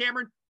 5th-seeded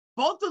Cameron.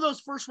 Both of those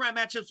first round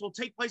matchups will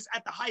take place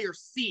at the higher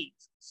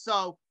seeds.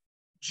 So,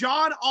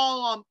 John,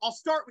 I'll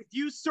start with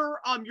you, sir.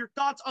 Your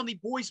thoughts on the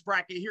boys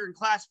bracket here in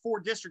Class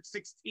 4, District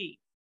 16.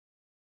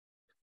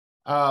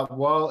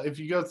 Well, if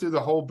you go through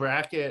the whole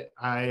bracket,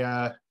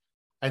 I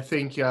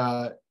think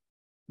the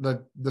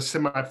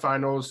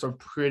semifinals are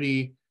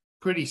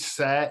pretty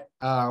set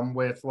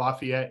with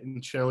Lafayette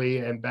and Chile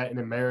and Benton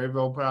and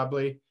Maryville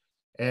probably.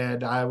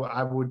 And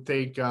I would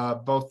think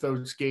both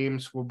those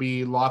games will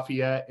be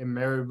Lafayette and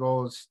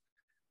Maryville's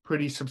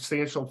pretty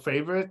substantial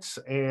favorites,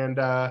 and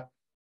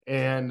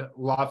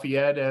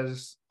Lafayette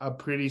as a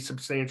pretty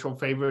substantial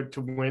favorite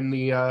to win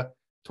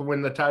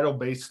the title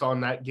based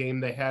on that game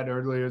they had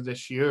earlier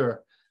this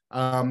year.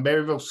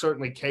 Maryville's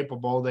certainly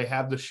capable. They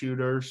have the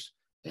shooters.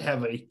 They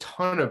have a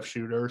ton of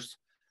shooters.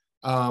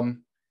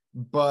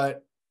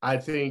 But I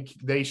think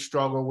they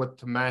struggle with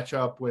the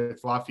matchup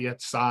with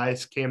Lafayette's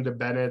size. Camden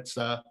Bennett's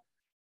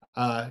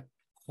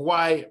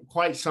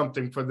quite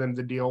something for them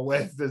to deal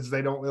with, as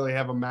they don't really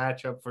have a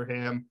matchup for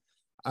him.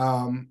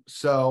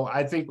 So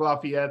I think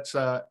Lafayette's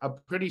a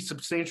pretty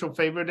substantial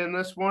favorite in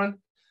this one,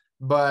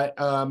 but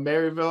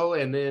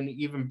Maryville and then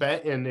even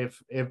Benton,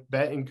 if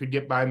Benton could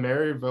get by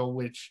Maryville,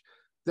 which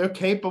they're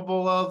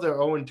capable of, they're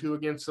 0-2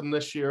 against them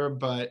this year,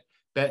 but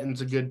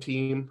Benton's a good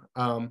team.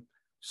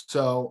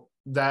 So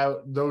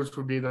those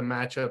would be the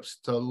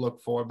matchups to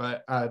look for,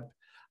 but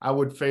I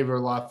would favor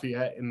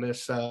Lafayette in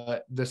this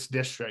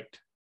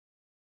district.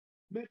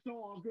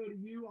 Mitchell, I'll go to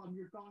you on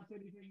your thoughts.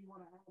 Anything you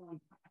want to add on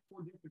Class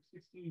 4 District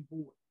 16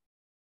 board?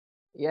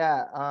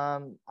 Yeah,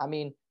 I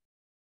mean,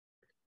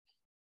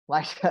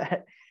 like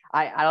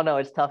I don't know.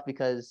 It's tough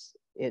because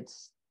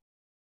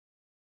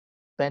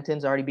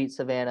Benton's already beat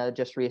Savannah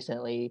just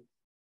recently.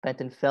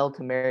 Benton fell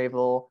to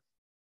Maryville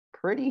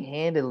pretty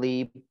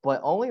handily,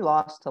 but only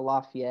lost to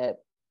Lafayette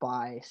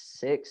by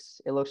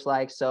 6, it looks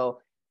like.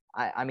 So,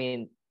 I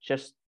mean,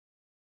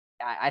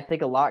 I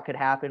think a lot could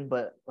happen,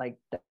 but like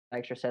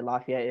Dykstra said,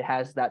 Lafayette, it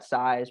has that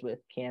size with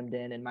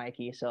Camden and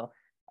Mikey. So,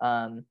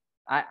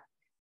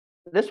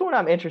 this one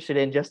I'm interested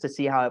in just to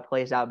see how it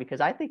plays out, because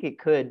I think it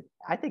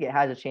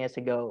has a chance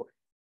to go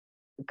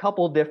a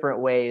couple different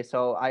ways.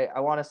 So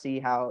I want to see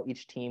how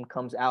each team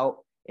comes out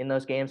in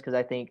those games, because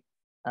I think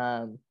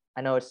I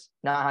know it's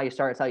not how you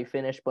start, it's how you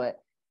finish, but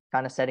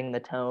kind of setting the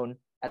tone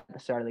at the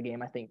start of the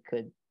game, I think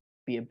could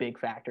be a big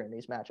factor in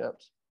these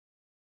matchups.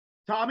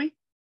 Tommy?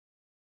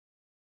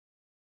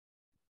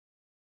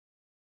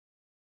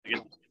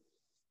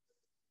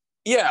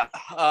 Yeah,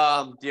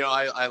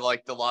 I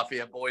like the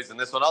Lafayette boys in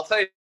this one. I'll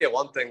tell you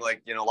one thing,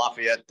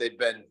 Lafayette, they've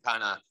been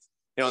kind of,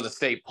 in the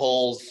state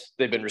polls,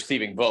 they've been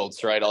receiving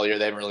votes, right, all year.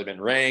 They haven't really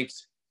been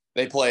ranked.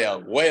 They play a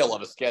whale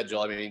of a schedule.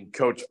 I mean,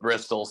 Coach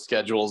Bristol's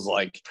schedule's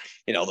like,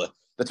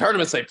 the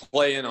tournaments they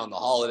play in on the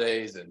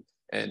holidays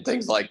and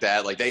things like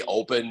that. Like, they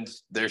opened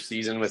their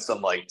season with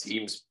some,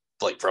 teams,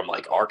 from,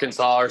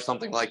 Arkansas or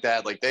something like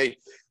that.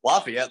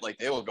 Lafayette,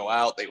 they will go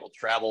out, they will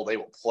travel, they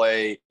will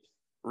play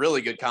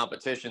really good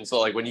competition.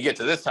 So, when you get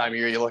to this time of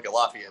year, you look at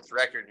Lafayette's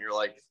record and you're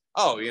like,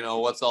 oh,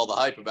 what's all the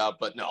hype about?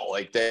 But no,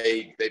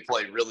 they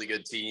play really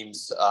good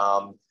teams.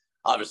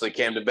 obviously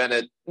Camden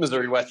Bennett,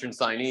 Missouri Western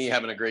signee,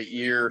 having a great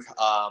year.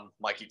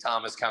 Mikey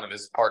Thomas, kind of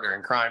his partner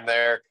in crime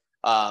there.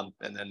 And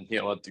then,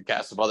 the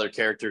cast of other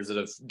characters that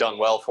have done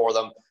well for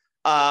them.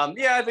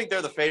 I think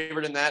they're the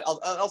favorite in that.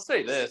 I'll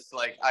say this,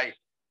 I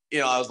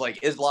was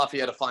like, is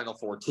Lafayette a Final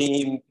Four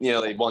team?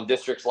 They won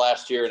districts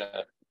last year in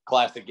a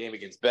classic game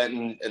against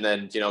Benton, and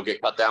then,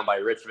 get cut down by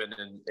Richmond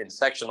in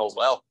sectionals.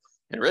 Well,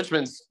 and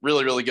Richmond's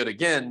really, really good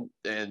again.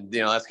 And,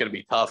 that's going to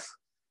be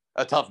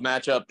a tough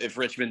matchup if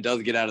Richmond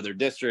does get out of their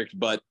district.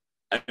 But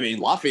I mean,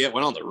 Lafayette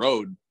went on the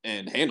road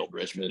and handled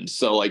Richmond.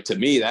 So to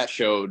me, that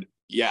showed,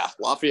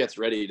 Lafayette's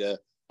ready to,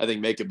 I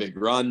think, make a big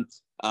run.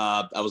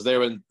 I was there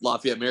when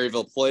Lafayette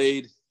Maryville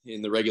played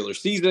in the regular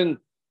season.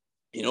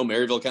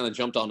 Maryville kind of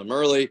jumped on them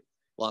early.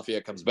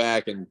 Lafayette comes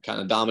back and kind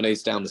of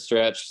dominates down the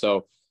stretch.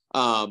 So,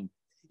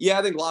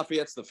 I think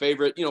Lafayette's the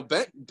favorite.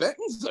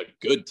 Benton's a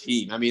good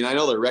team. I mean, I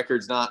know their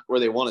record's not where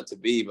they want it to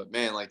be, but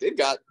man, they've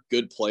got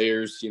good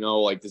players,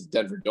 this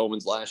Denver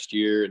Domans last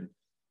year.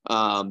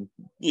 And,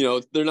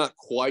 they're not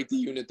quite the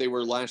unit they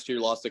were last year,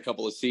 lost a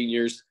couple of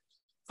seniors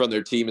from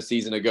their team a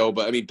season ago.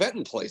 But I mean,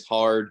 Benton plays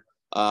hard.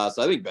 So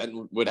I think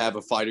Benton would have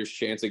a fighter's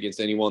chance against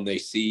anyone they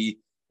see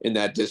in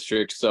that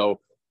district.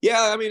 So,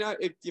 I mean,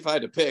 if I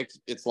had to pick,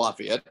 it's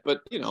Lafayette.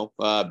 But,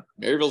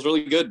 Maryville's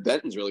really good.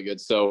 Benton's really good.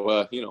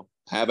 So,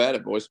 have at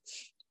it, boys.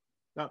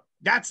 No,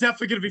 that's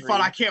definitely going to be fun.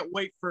 I can't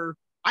wait for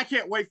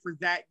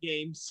that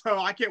game. So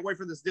I can't wait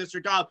for this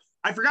district.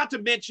 I forgot to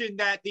mention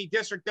that the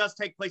district does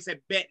take place at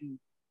Benton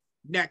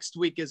next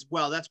week as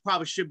well. That's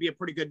probably should be a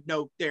pretty good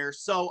note there.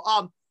 So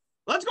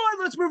let's go ahead.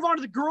 Let's move on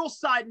to the girls'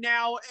 side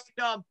now.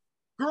 And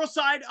girls'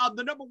 side,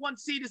 the number 1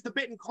 seed is the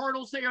Benton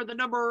Cardinals. They are the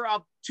number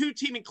 2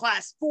 team in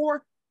Class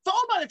 4,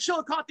 followed by the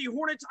Chillicothe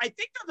Hornets. I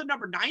think they're the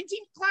number 9 team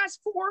in Class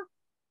 4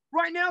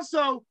 right now.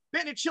 So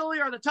Benton and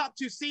Chile are the top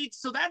 2 seeds.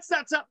 So that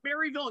sets up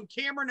Maryville and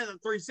Cameron in the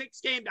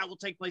 3-6 game. That will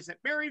take place at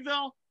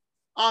Maryville.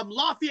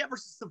 Lafayette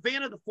versus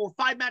Savannah, the 4-5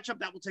 matchup,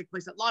 that will take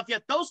place at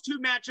Lafayette. Those 2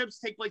 matchups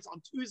take place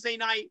on Tuesday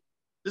night,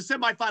 the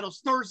semifinals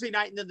Thursday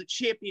night, and then the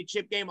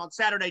championship game on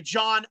Saturday.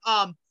 John,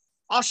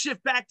 I'll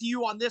shift back to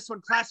you on this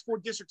one, Class 4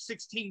 District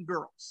 16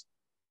 girls.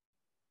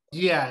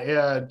 Yeah,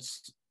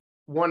 it's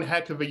one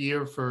heck of a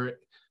year for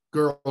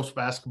girls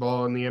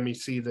basketball in the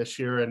MEC this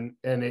year, and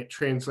it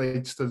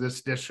translates to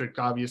this district,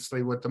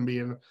 obviously, with them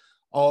being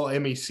all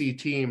MEC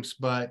teams.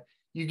 But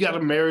you got a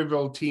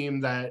Maryville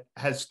team that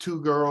has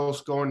 2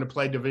 girls going to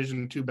play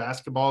Division II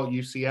basketball at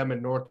UCM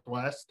and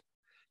Northwest,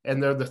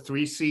 and they're the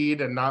 3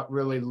 seed and not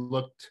really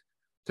looked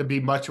to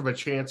be much of a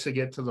chance to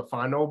get to the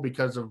final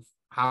because of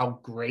how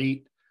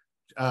great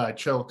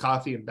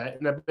Chillicothe and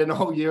Benton have been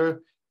all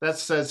year. That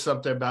says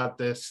something about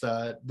this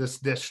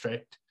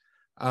district.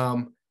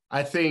 I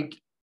think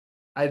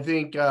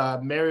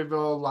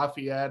Maryville,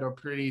 Lafayette are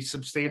pretty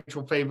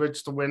substantial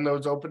favorites to win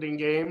those opening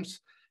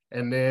games.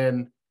 And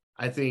then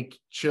I think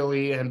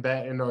Chile and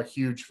Benton are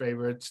huge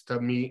favorites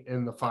to meet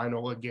in the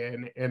final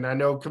again. And I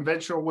know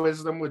conventional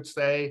wisdom would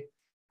say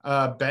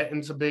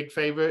Benton's a big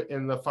favorite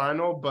in the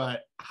final,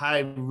 but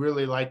I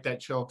really like that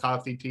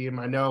Chillicothe team.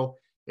 I know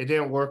it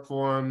didn't work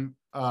for them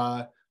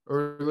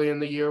early in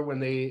the year when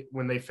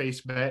they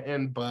faced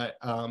Benton, but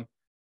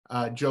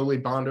Jolie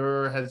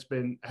Bonderer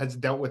has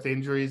dealt with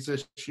injuries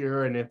this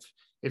year, and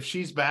if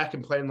she's back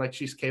and playing like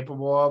she's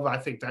capable of, I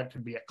think that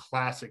could be a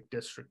classic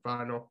district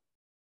final.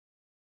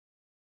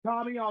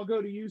 Tommy, I'll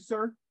go to you,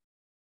 sir.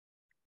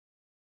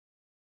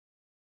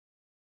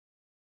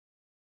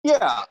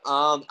 Yeah,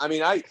 I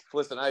mean, I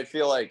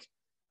feel like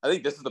I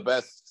think this is the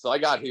best. So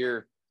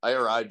I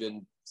arrived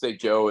in St.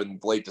 Joe in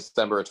late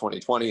December of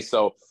 2020,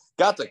 so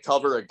got to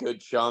cover a good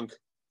chunk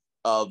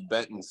of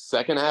Benton's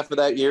second half of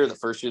that year, the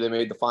first year they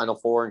made the Final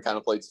Four and kind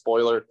of played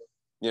spoiler,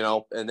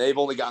 and they've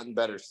only gotten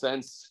better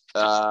since.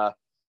 They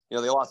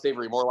lost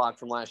Avery Morlock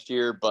from last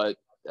year, but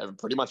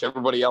pretty much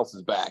everybody else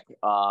is back.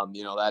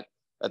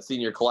 That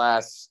senior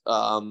class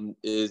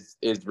is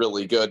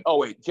really good. Oh,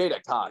 wait,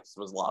 Jada Cox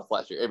was lost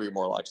last year. Avery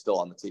Morlock's still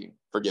on the team.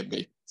 Forgive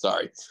me.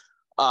 Sorry.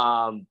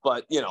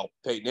 But,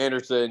 Peyton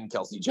Anderson,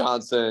 Kelsey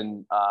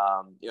Johnson,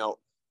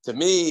 to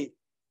me,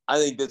 I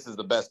think this is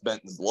the best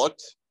Benton's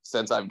looked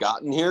since I've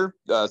gotten here,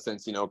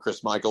 since,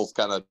 Chris Michaels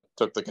kind of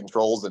took the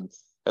controls and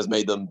has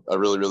made them a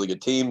really, really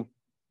good team.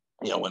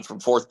 Went from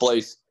 4th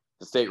place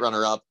to state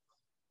runner-up.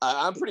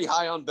 I'm pretty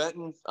high on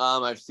Benton.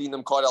 I've seen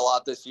them quite a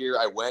lot this year.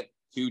 I went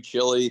to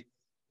Chile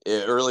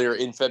earlier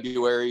in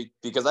February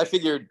because I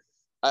figured,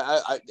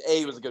 A,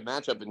 it was a good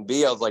matchup, and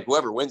B, I was like,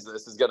 whoever wins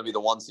this is going to be the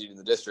 1 seed in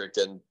the district,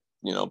 and,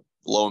 lo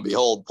and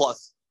behold,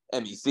 plus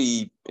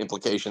MEC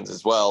implications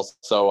as well.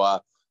 So, I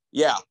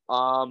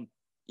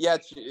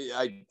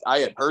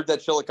had heard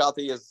that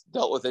Chillicothe has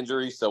dealt with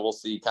injuries, so we'll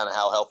see kind of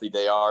how healthy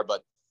they are.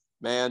 But,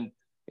 man,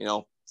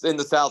 it's in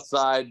the South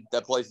Side.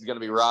 That place is going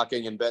to be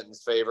rocking in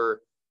Benton's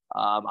favor.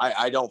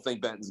 I don't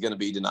think Benton's going to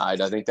be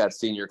denied. I think that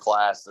senior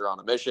class, they're on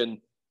a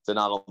mission to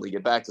not only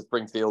get back to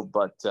Springfield,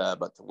 but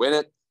to win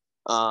it.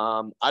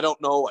 I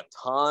don't know a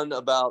ton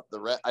about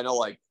I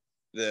know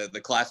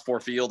the Class 4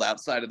 field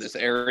outside of this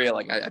area.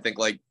 I think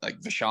like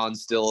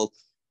Vashon's still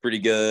pretty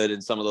good,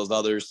 and some of those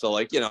others. So,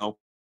 like, it's going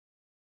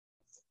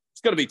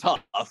to be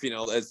tough,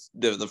 as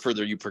the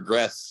further you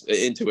progress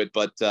into it.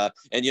 But,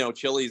 and,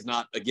 Chili's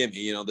not a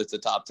gimme, that's a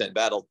top 10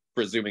 battle,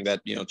 presuming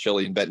that,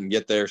 Chili and Benton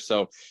get there.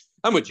 So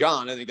I'm with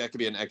John. I think that could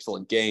be an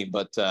excellent game,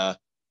 but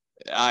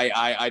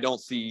I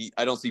don't see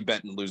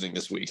Benton losing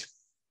this week.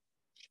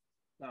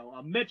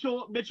 So,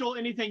 Mitchell,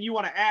 anything you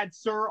want to add,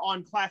 sir,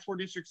 on Class 4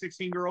 District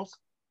 16 girls?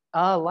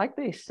 Like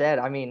they said,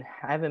 I mean,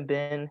 I haven't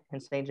been in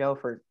St. Joe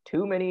for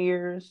too many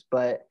years,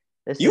 but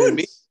you and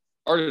me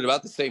started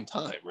about the same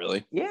time,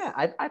 really. Yeah,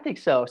 I think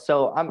so.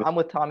 So I'm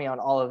with Tommy on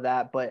all of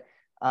that, but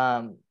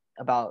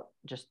about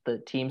just the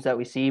teams that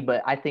we see.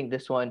 But I think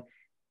this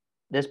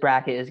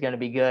bracket is going to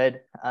be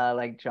good.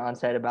 Like John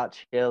said about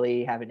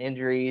Chile having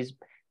injuries,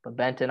 but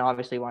Benton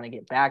obviously want to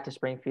get back to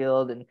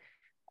Springfield, and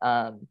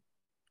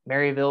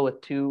Maryville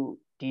with 2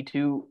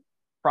 D2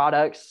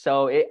 products.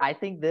 So I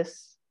think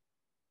this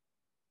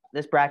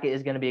bracket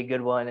is going to be a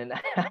good one. And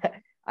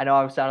I know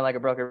I'm sounding like a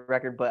broken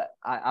record, but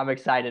I'm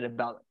excited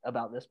about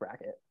this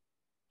bracket.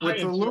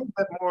 With a little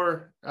bit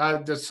more,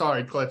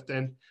 sorry,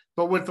 Clifton,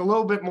 but with a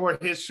little bit more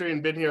history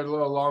and been here a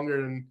little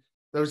longer than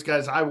those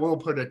guys, I will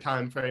put a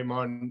time frame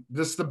on.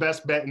 This is the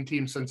best Benton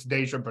team since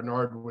Deja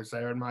Bernard was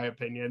there, in my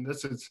opinion.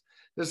 This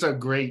is a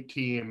great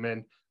team,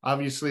 and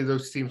obviously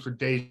those teams with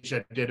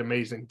Deja did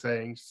amazing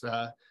things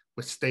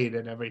with State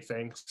and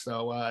everything.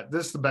 So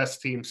this is the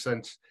best team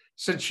since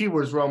she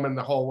was roaming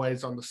the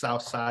hallways on the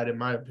south side, in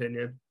my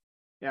opinion.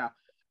 Yeah,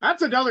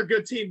 that's another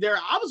good team there.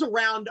 I was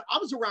around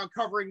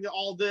covering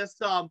all this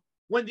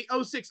when the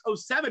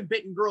 06-07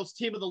 Benton girls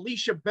team of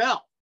Alicia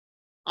Bell,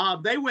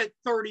 they went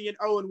 30-0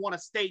 and won a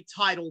state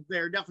title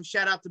there. Definitely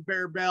shout out to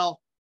Bear Bell.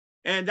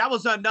 And that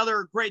was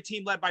another great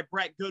team led by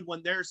Brett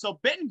Goodwin there. So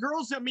Benton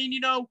girls, I mean,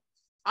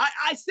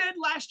 I said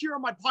last year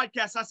on my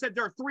podcast, I said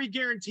there are 3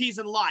 guarantees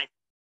in life: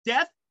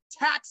 death,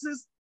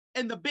 taxes,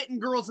 and the Benton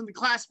girls in the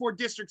Class 4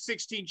 District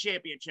 16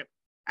 championship.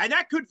 And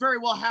that could very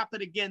well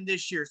happen again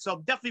this year. So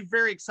I'm definitely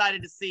very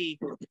excited to see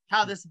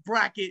how this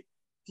bracket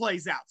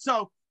plays out.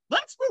 So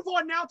let's move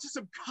on now to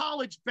some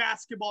college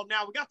basketball.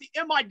 Now we got the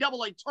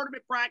MIAA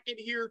tournament bracket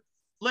here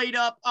laid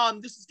up.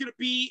 This is going to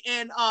be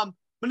in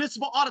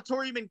Municipal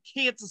Auditorium in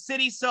Kansas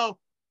City. So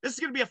this is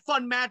going to be a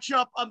fun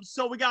matchup.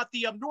 So we got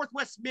the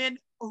Northwest men,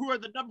 who are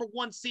the number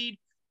 1 seed.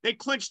 They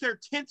clinched their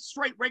 10th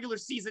straight regular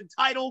season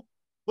title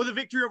with a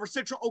victory over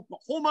Central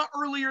Oklahoma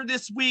earlier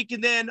this week.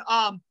 And then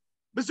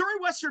Missouri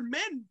Western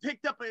men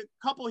picked up a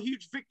couple of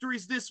huge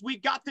victories this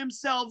week, got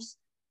themselves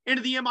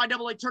into the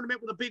MIAA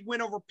tournament with a big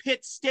win over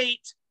Pitt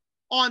State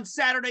on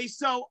Saturday.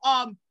 So,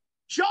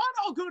 John,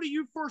 I'll go to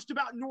you first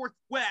about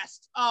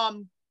Northwest.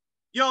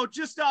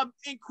 Just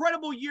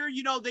incredible year.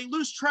 They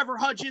lose Trevor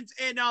Hudgens,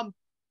 and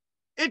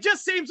it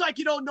just seems like,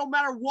 no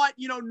matter what,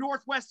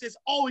 Northwest is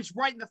always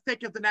right in the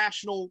thick of the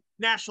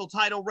national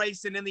title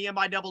race and in the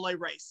MIAA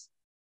race.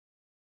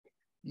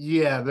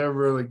 Yeah, they're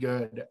really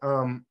good.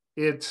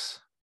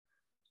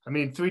 I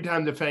mean,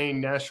 3-time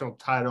defending national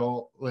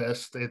title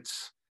list.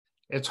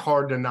 It's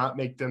hard to not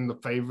make them the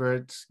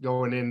favorites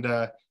going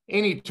into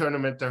any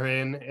tournament they're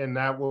in, and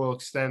that will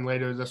extend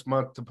later this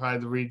month to probably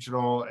the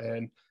regional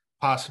and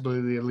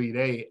possibly the Elite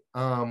Eight.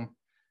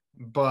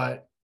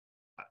 But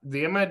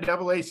the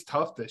MIAA is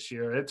tough this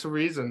year. It's a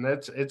reason.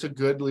 It's a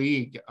good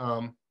league.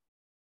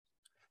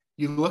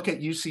 You look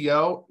at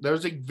UCO,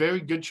 there's a very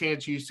good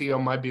chance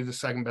UCO might be the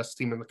second best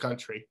team in the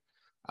country.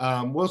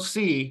 We'll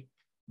see.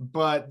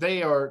 But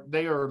they are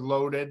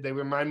loaded. They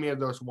remind me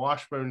of those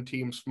Washburn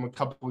teams from a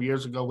couple of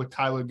years ago with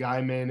Tyler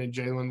Guyman and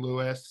Jalen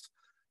Lewis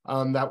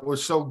that were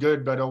so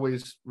good, but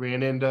always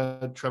ran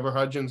into Trevor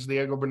Hudgens,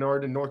 Diego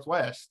Bernard, and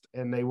Northwest,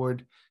 and they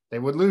would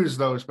lose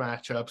those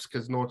matchups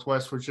because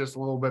Northwest was just a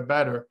little bit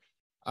better.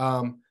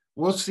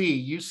 We'll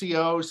see.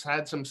 UCO's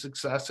had some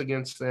success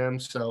against them,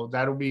 so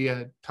that'll be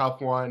a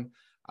tough one.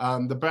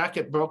 The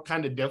bracket broke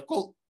kind of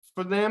difficult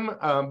for them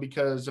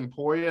because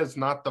Emporia is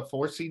not the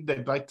 4 seed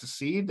they'd like to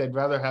see. They'd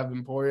rather have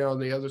Emporia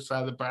on the other side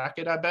of the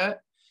bracket, I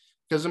bet,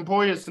 because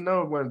Emporia is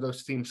one of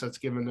those teams that's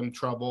given them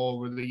trouble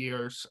over the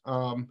years,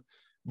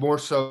 more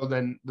so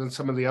than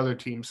some of the other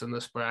teams in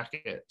this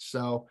bracket.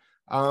 So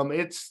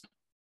it's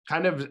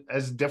kind of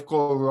as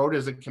difficult a road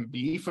as it can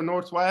be for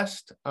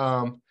Northwest.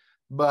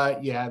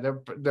 But yeah,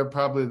 they're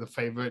probably the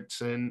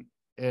favorites in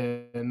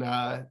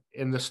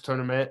this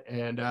tournament,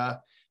 and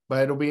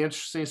but it'll be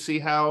interesting to see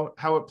how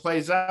it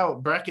plays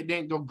out. Bracket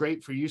didn't go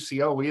great for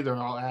UCO either,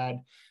 I'll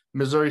add.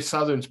 Missouri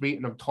Southern's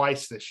beaten them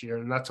twice this year,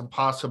 and that's a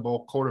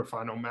possible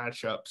quarterfinal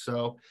matchup.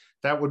 So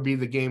that would be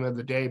the game of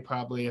the day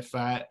probably if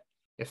that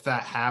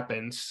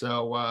happens.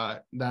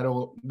 So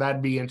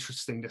that'd be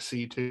interesting to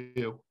see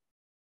too.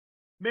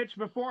 Mitch,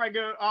 before I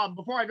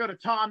go to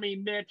Tommy,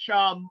 Mitch,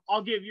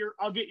 I'll get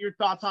your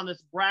thoughts on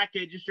this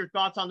bracket. Just your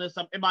thoughts on this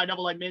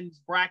MIAA men's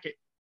bracket.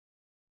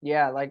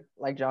 Yeah, like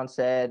John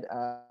said,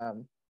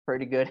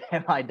 pretty good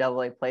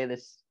MIAA play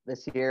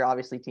this year.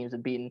 Obviously, teams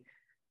have beaten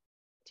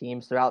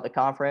teams throughout the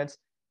conference.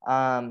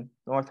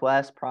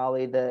 Northwest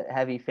probably the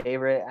heavy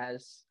favorite,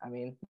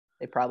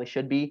 they probably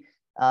should be.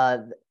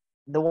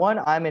 The one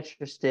I'm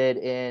interested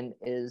in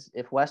is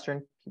if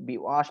Western can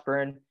beat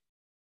Washburn.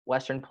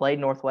 Western played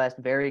Northwest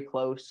very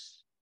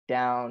close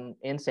down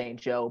in St.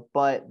 Joe,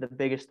 but the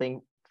biggest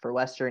thing for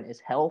Western is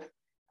health.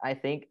 I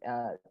think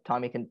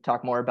Tommy can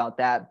talk more about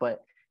that,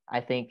 but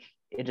I think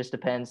it just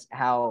depends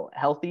how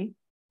healthy,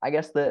 I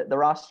guess, the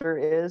roster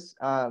is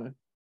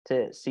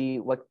to see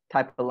what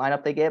type of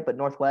lineup they get. But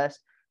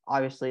Northwest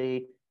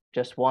obviously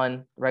just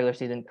won regular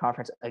season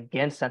conference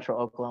against Central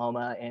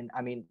Oklahoma. And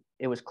I mean,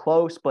 it was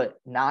close, but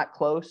not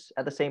close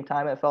at the same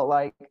time. It felt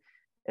like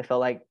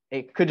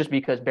it could just be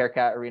because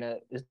Bearcat Arena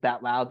is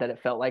that loud that it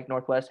felt like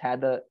Northwest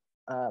had the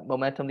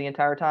momentum the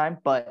entire time.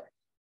 But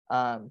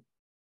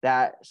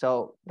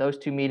so those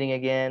two meeting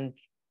again,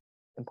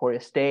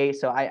 Emporia State.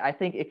 So I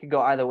think it could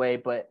go either way,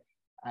 but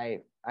I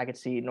could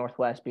see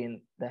Northwest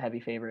being the heavy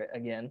favorite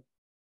again.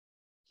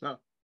 So,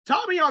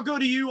 Tommy, I'll go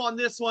to you on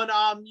this one.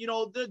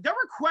 There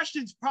were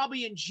questions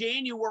probably in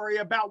January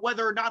about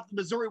whether or not the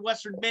Missouri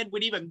Western men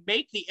would even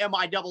make the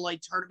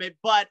MIAA tournament.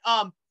 But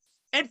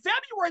in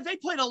February, they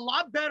played a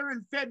lot better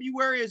in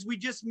February, as we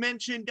just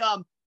mentioned,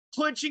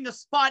 clinching a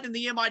spot in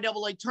the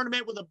MIAA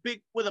tournament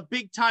with a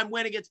big time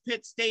win against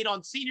Pitt State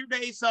on Senior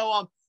Day.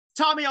 So,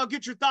 Tommy, I'll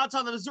get your thoughts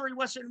on the Missouri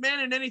Western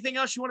men and anything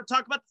else you want to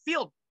talk about the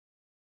field.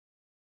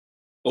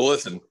 Well,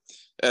 listen,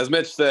 as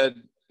Mitch said,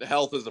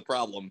 health is a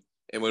problem.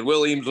 And when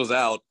Will Eames was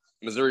out,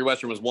 Missouri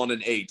Western was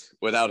 1-8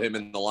 without him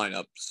in the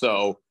lineup.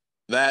 So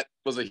that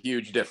was a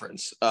huge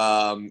difference.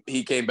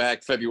 He came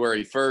back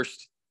February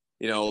 1st.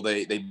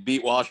 They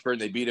beat Washburn,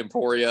 they beat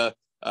Emporia,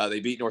 they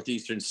beat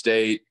Northeastern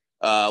State,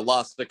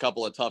 lost a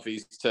couple of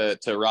toughies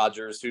to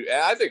Rogers, who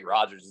I think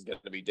Rogers is going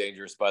to be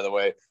dangerous, by the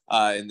way,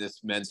 in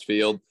this men's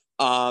field.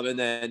 And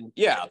then,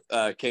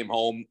 came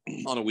home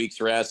on a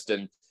week's rest.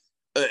 And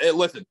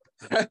listen,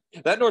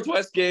 that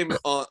Northwest game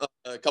a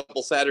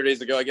couple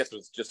Saturdays ago, I guess it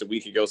was just a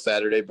week ago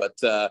Saturday, but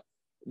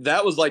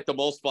that was like the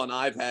most fun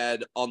I've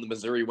had on the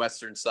Missouri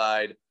Western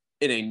side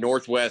in a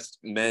Northwest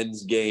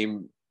men's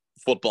game,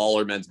 football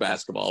or men's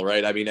basketball,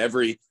 right? I mean,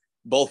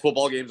 both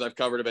football games I've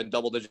covered have been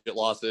double-digit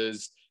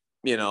losses.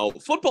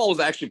 Football was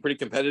actually pretty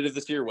competitive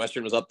this year.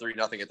 Western was up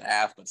 3-0 at the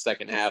half, but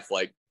second half,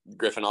 like,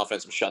 Griffin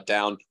offense was shut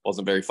down.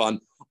 Wasn't very fun.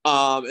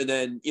 And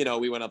then,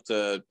 we went up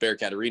to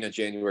Bearcat Arena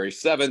January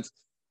 7th,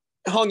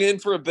 hung in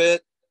for a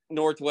bit.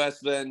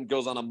 Northwest then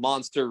goes on a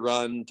monster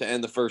run to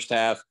end the first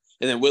half.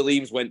 And then Will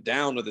Eames went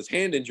down with his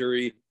hand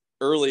injury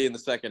early in the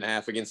second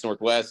half against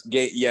Northwest.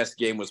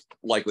 Game was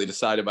likely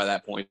decided by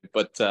that point,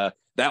 but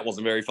that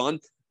wasn't very fun.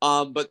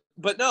 But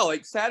no,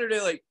 like Saturday,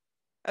 like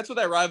that's what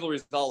that rivalry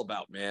is all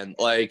about, man.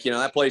 Like,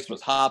 that place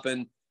was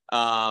hopping.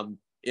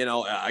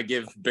 I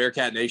give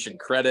Bearcat Nation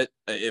credit.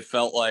 It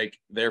felt like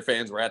their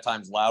fans were at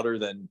times louder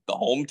than the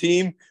home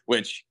team,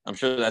 which I'm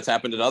sure that's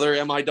happened at other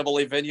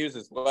MIAA venues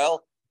as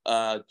well.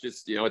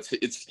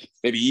 It's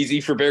maybe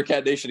easy for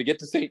Bearcat Nation to get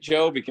to St.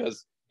 Joe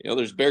because,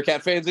 there's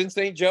Bearcat fans in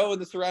St. Joe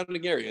and the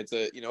surrounding area.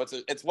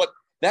 It's what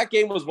that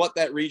game was, what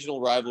that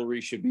regional rivalry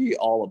should be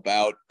all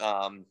about.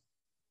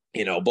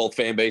 Both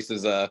fan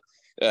bases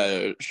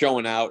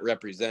showing out,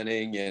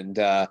 representing,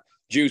 and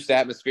juiced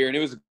atmosphere, and it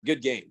was a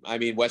good game. I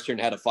mean, Western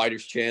had a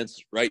fighter's chance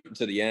right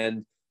to the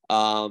end.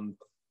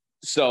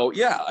 So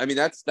yeah, I mean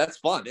that's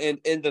fun.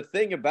 And the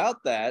thing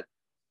about that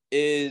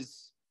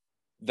is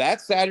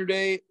that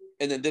Saturday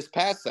and then this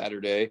past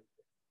Saturday,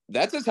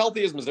 that's as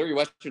healthy as Missouri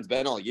Western's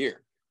been all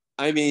year.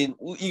 I mean,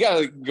 you got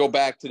to go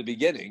back to the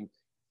beginning.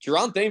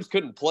 Jerron Thames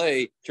couldn't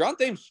play. Jerron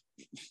Thames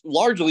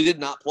largely did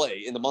not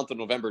play in the month of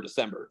November,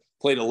 December.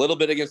 Played a little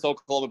bit against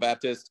Oklahoma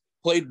Baptist.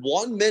 Played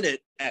 1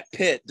 minute at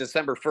Pitt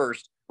December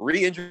 1st.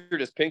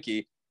 Re-injured his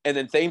pinky, and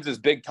then Thames's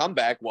big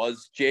comeback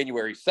was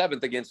January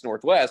 7th against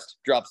Northwest,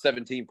 dropped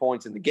 17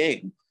 points in the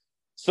game.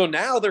 So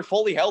now they're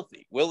fully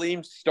healthy. Will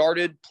Eames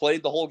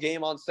played the whole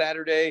game on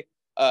Saturday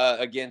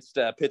against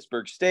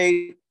Pittsburgh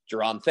State.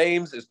 Jerron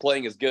Thames is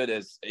playing as good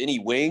as any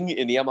wing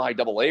in the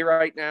MIAA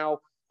right now.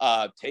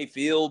 Tay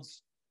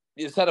Fields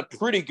has had a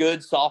pretty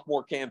good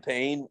sophomore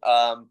campaign.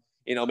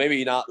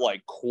 Maybe not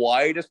like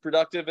quite as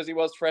productive as he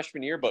was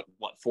freshman year, but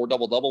 4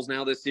 double-doubles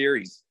now this year.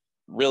 He's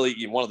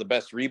really one of the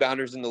best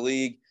rebounders in the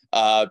league.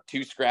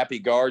 2 scrappy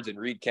guards in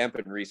Reed Kemp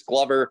and Reese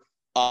Glover.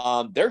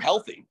 They're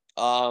healthy.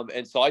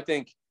 And so I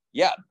think,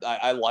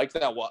 I like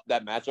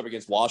that matchup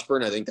against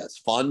Washburn. I think that's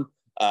fun.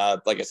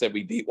 Like I said,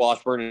 we beat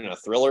Washburn in a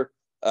thriller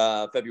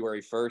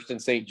February 1st in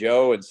St.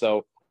 Joe. And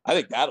so I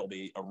think that'll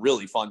be a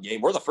really fun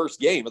game. We're the first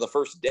game of the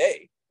first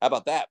day. How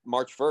about that?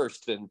 March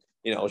 1st. And,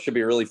 it should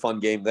be a really fun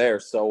game there.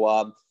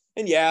 So,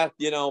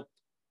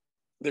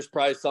 there's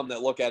probably some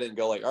that look at it and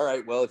go like, all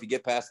right, well, if you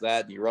get past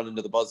that and you run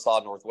into the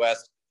buzzsaw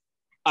Northwest,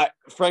 I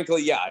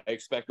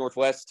expect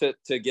Northwest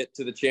to get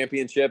to the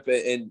championship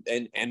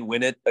and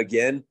win it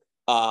again.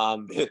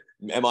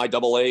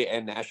 MIAA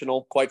and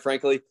national, quite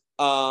frankly.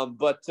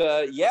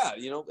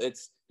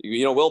 It's,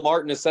 Will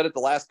Martin has said it the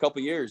last couple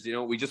of years,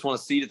 we just want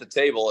a seat at the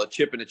table, a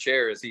chip in a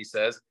chair, as he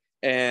says.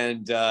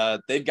 And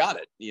they've got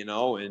it,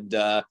 and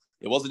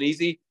it wasn't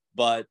easy,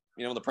 but,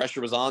 the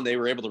pressure was on. They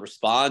were able to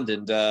respond.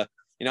 And,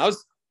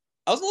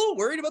 I was a little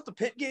worried about the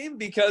Pitt game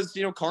because,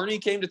 Kearney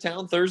came to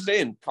town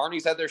Thursday and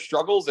Kearney's had their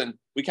struggles and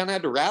we kind of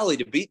had to rally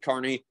to beat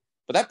Kearney.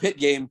 But that Pitt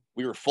game,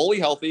 we were fully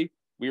healthy.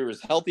 We were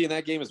as healthy in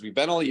that game as we've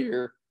been all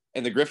year.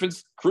 And the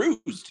Griffins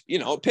cruised.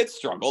 Pitt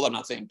struggled. I'm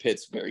not saying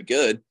Pitt's very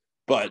good,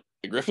 but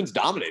the Griffins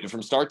dominated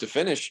from start to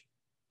finish.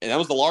 And that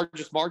was the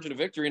largest margin of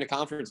victory in a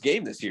conference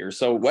game this year.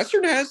 So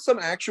Western has some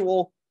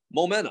actual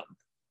momentum.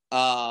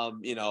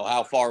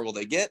 How far will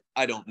they get?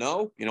 I don't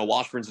know.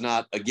 Washburn's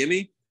not a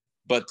gimme.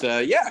 But,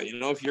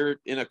 if you're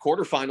in a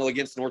quarterfinal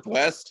against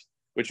Northwest,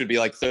 which would be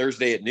like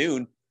Thursday at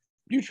noon,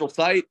 neutral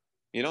site,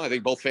 I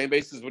think both fan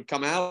bases would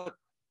come out.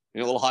 A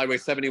little Highway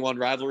 71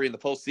 rivalry in the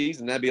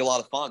postseason. That'd be a lot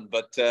of fun.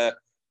 But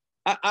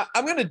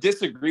I'm going to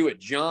disagree with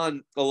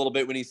John a little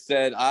bit when he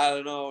said, I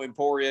don't know,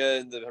 Emporia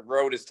and the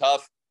road is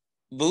tough.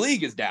 The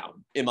league is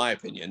down, in my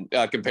opinion,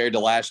 compared to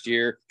last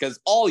year, because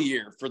all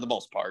year, for the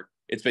most part,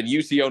 it's been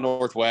UCO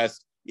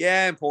Northwest.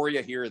 Yeah,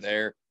 Emporia here or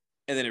there,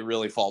 and then it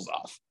really falls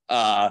off.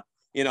 I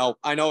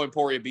know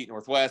Emporia beat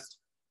Northwest.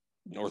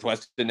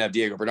 Northwest didn't have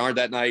Diego Bernard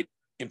that night.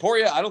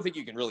 Emporia, I don't think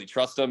you can really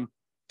trust them.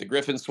 The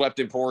Griffins swept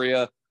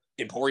Emporia.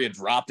 Emporia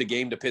dropped a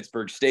game to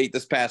Pittsburgh State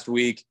this past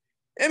week.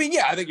 I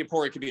think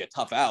Emporia could be a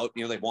tough out.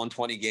 They've won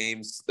 20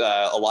 games.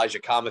 Elijah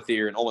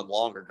Comethier and Owen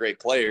Long are great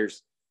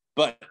players.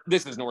 But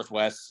this is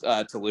Northwest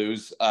to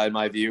lose, in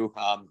my view.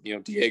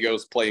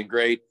 Diego's playing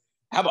great.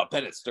 How about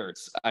Bennett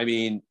Sturts?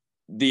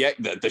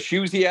 The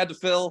shoes he had to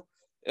fill,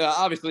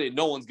 obviously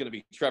no one's going to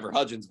be Trevor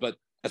Hudgens, but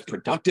as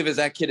productive as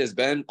that kid has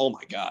been, oh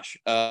my gosh.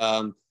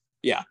 I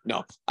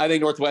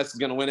think Northwest is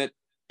going to win it.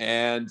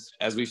 And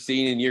as we've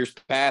seen in years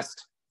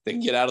past, they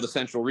can get out of the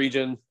Central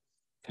region.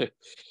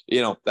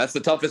 That's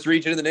the toughest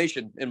region in the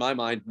nation, in my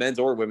mind, men's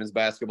or women's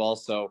basketball.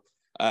 So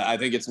I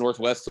think it's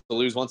Northwest to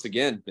lose once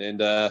again.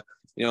 And, I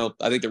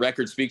think the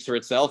record speaks for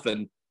itself.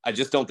 And I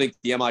just don't think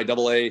the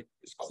MIAA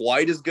is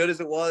quite as good as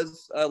it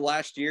was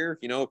last year.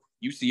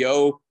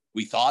 UCO,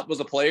 we thought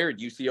was a player, and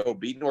UCO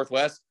beat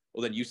Northwest.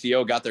 Well, then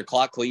UCO got their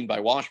clock cleaned by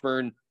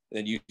Washburn.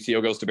 And then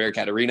UCO goes to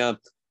Bearcat Arena,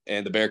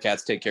 and the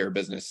Bearcats take care of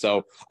business.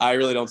 So I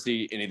really don't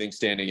see anything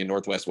standing in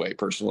Northwest way,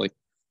 personally.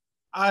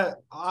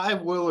 I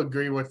will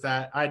agree with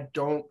that. I'm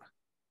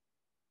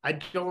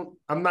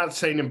not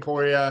saying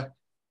Emporia.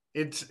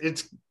 It's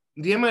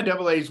the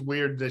MIAA is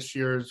weird this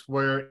year,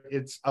 where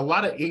it's a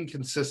lot of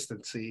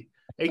inconsistency.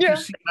 And you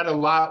see that a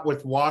lot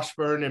with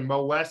Washburn and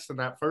Mo West in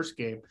that first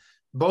game.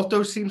 Both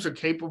those teams are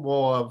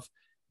capable of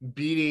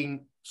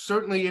beating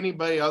certainly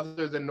anybody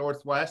other than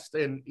Northwest,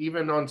 and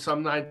even on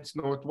some nights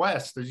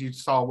Northwest, as you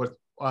saw with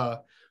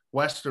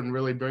Western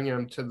really bringing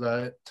them to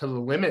the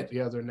limit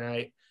the other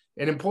night.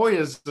 And Emporia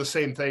is the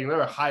same thing.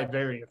 They're a high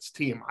variance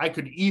team. I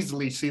could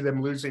easily see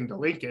them losing to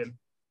Lincoln.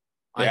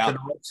 Yeah. I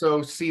could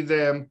also see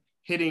them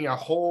hitting a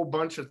whole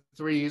bunch of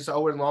threes.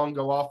 Owen Long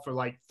go off for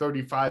like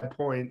 35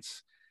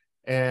 points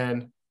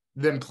and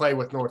then play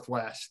with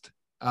Northwest.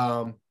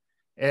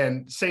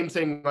 And same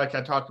thing like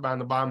I talked about in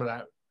the bottom of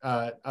that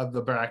of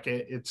the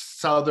bracket. It's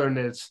Southern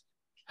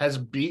has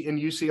beaten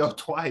UCO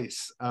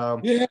twice.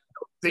 I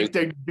think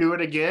they do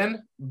it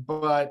again,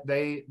 but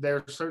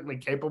they're certainly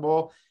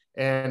capable.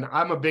 And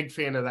I'm a big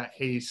fan of that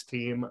Hayes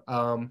team.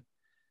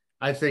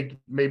 I think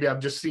maybe I've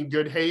just seen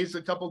good Hayes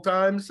a couple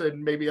times,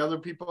 and maybe other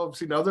people have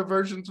seen other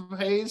versions of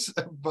Hayes.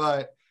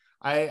 But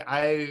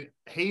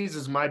Hayes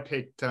is my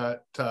pick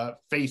to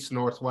face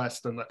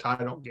Northwest in the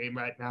title game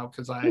right now,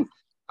 because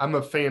I'm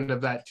a fan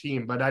of that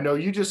team. But I know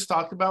you just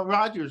talked about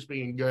Rogers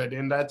being good,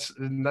 and that's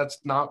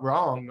not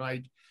wrong.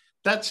 Like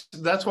that's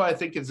why I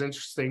think it's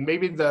interesting.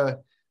 Maybe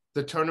the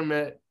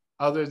tournament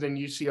other than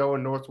UCO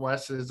and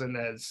Northwest isn't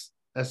as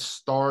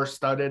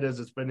star-studded as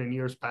it's been in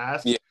years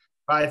past. Yeah.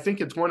 I think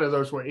it's one of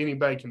those where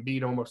anybody can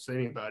beat almost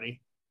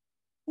anybody.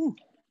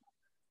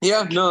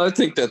 Yeah, no, I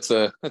think that's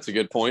a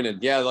good point.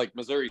 And yeah, like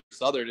Missouri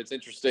Southern, it's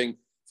interesting.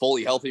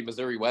 Fully healthy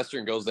Missouri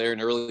Western goes there in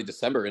early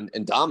December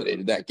and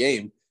dominated that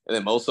game. And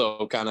then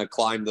Moso kind of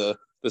climbed the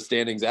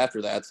standings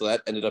after that. So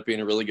that ended up being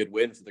a really good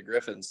win for the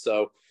Griffins.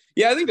 So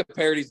yeah, I think the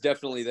parity's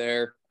definitely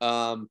there.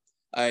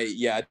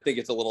 I think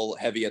it's a little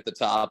heavy at the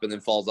top and then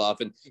falls off.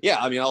 And yeah,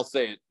 I'll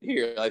say it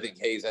here. I think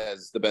Hayes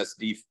has the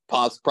best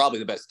probably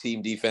the best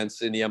team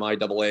defense in the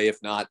MIAA,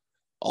 if not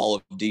all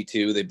of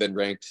D2. They've been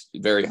ranked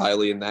very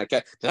highly in that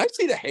guy. Did I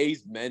see the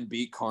Hayes men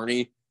beat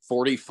Kearney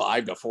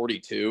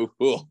 45-42?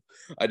 Ooh,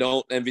 I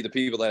don't envy the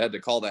people that had to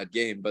call that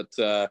game, but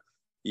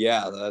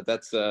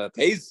that's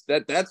Hayes.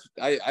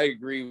 I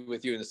agree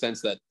with you in the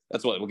sense that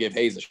that's what will give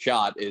Hayes a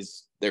shot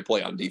is their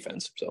play on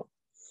defense. So.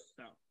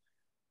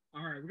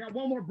 All right, we got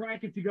one more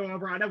bracket to go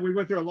over. I know we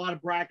went through a lot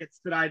of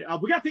brackets tonight.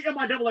 We got the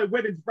MIAA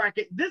women's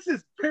bracket. This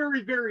is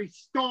very, very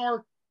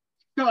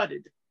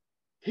star-studded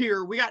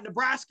here. We got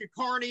Nebraska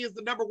Kearney as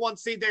the number one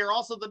seed. They are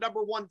also the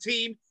number one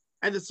team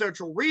in the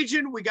Central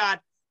region. We got,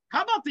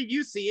 how about the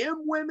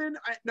UCM women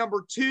at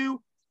number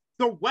 2?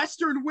 The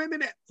Western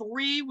women at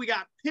 3. We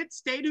got Pitt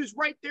State, who's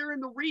right there in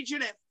the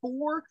region at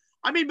 4.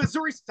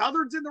 Missouri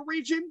Southern's in the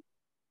region.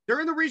 They're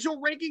in the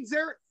regional rankings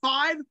there at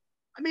 5.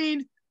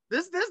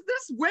 This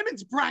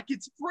women's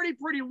bracket's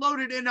pretty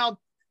loaded. And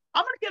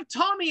I'm going to give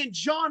Tommy and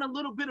Jon a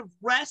little bit of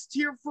rest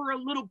here for a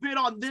little bit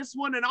on this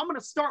one, and I'm going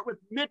to start with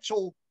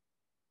Mitchell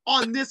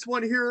on this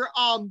one here.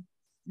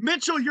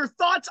 Mitchell, your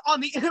thoughts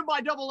on the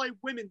MIAA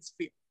women's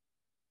field?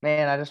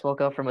 Man, I just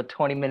woke up from a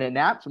 20-minute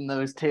nap from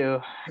those two.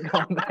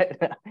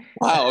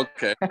 Wow,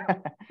 okay.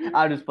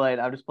 I'm just playing.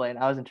 I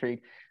was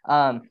intrigued.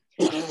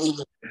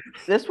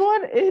 This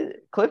one is,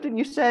 Clifton,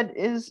 you said,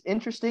 is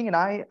interesting, and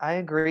I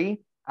agree.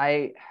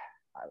 I've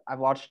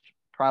watched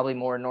probably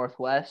more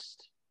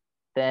Northwest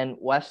than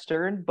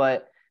Western,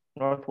 but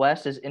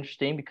Northwest is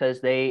interesting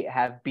because they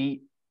have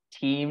beat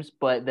teams,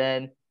 but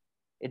then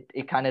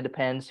it kind of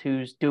depends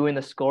who's doing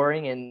the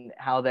scoring and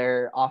how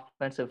their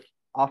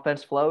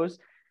offense flows.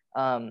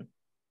 And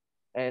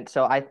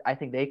so I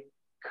think they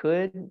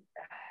could,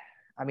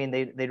 I mean,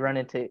 they'd run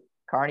into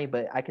Kearney,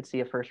 but I could see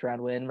a first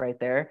round win right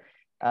there.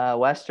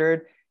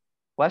 Western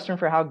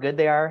for how good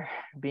they are,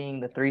 being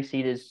the 3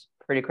 seed is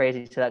pretty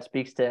crazy. So that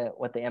speaks to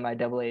what the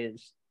MIAA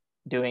is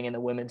doing in the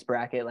women's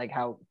bracket, like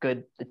how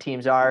good the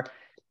teams are.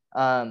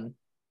 I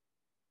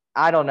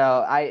don't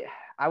know. I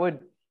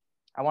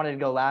wanted to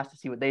go last to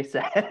see what they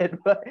said,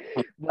 but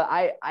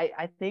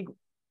I think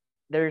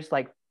there's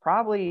like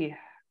probably,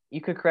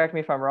 you could correct me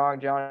if I'm wrong,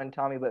 Jon and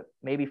Tommy, but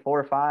maybe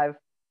 4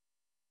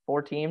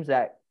 teams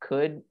that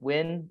could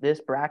win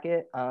this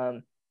bracket.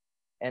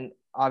 And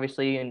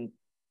obviously in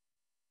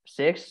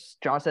 6,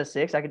 Jon says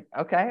 6.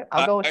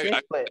 I'll go with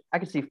 6, but I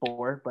could see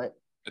 4, but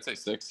I'd say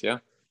 6. Yeah.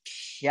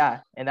 Yeah.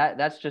 And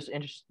that's just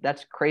interesting.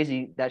 That's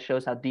crazy. That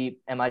shows how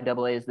deep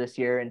MIAA is this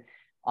year. And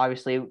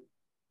obviously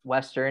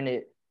Western,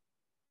 it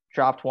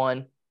dropped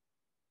one,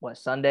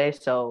 Sunday.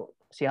 So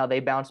see how they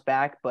bounce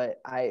back. But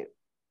I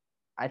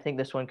think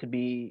this one could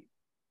be,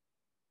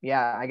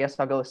 yeah, I guess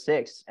I'll go with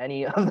 6.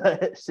 Any of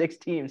the 6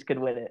 teams could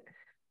win it.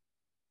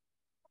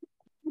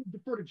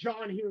 Defer to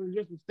Jon here in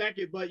just a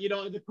second, but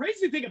the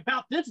crazy thing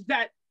about this is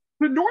that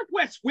the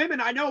Northwest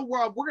women, I know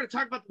we're going to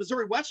talk about the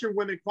Missouri Western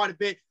women quite a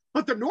bit,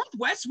 but the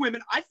Northwest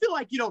women, I feel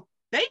like, they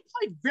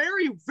played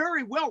very,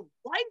 very well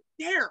right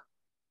there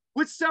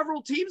with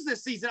several teams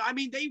this season. I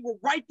mean, they were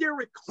right there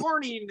with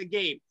Kearney in the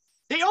game.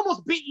 They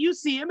almost beat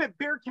UCM at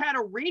Bearcat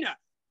Arena.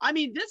 I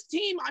mean, this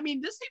team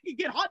could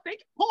get hot. They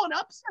can pull an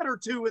upset or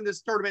 2 in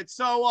this tournament.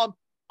 So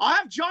I'll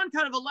have Jon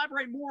kind of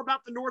elaborate more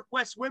about the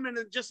Northwest women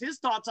and just his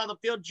thoughts on the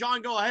field.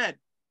 Jon, go ahead.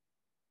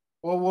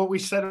 Well, what we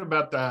said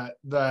about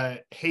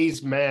the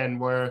Hayes men,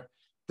 where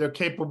they're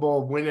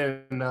capable of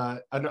winning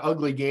an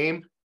ugly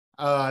game,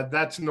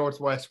 that's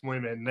Northwest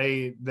women.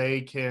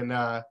 They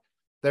can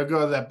they'll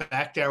go to that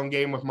back down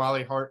game with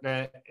Molly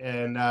Hartnett,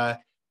 and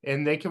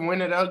they can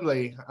win it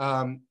ugly.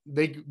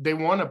 They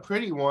won a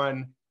pretty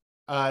one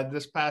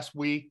this past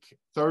week,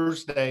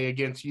 Thursday,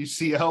 against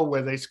UCL,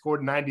 where they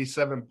scored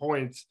 97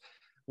 points,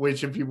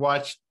 which if you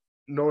watch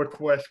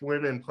Northwest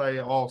women play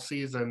all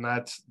season,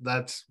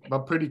 that's a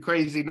pretty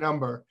crazy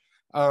number.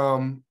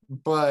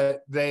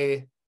 But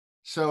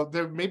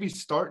they're maybe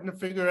starting to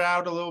figure it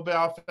out a little bit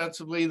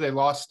offensively. They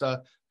lost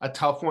a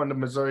tough one to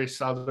Missouri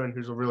Southern,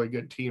 who's a really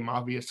good team,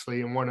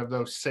 obviously, in one of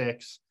those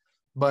 6.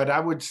 But I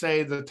would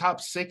say the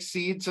top 6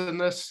 seeds in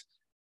this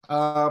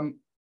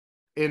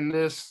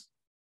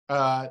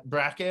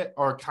bracket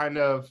are kind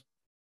of,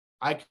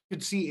 I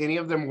could see any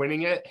of them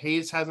winning it.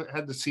 Hayes hasn't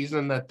had the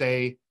season that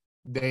they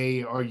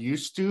are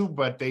used to,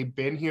 but they've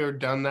been here,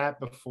 done that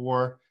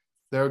before.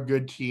 They're a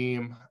good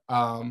team.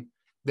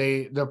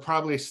 They're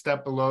probably a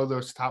step below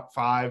those top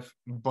 5,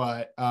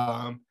 but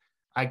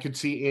I could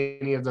see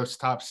any of those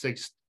top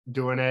 6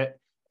 doing it.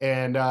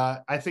 And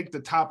I think the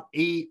top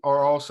 8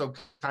 are also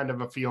kind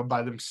of a field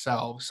by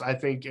themselves. I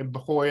think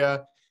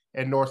Bahia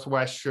and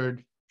Northwest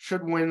should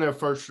win their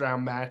first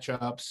round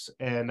matchups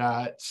and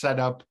set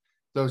up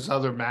those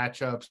other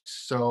matchups.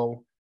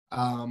 So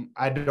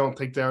I don't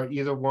think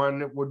either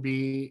one would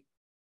be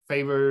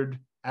favored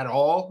at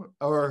all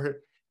or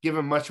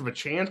given much of a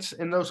chance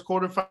in those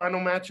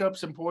quarterfinal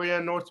matchups, Emporia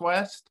and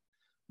Northwest.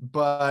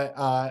 But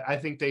I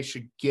think they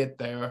should get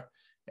there.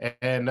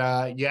 And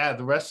the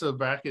rest of the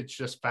bracket's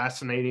just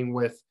fascinating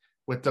with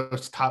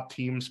those top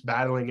teams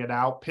battling it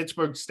out.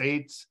 Pittsburgh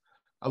State's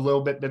a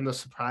little bit been the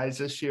surprise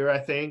this year, I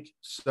think.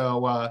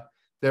 So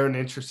they're an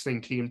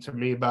interesting team to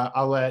me, but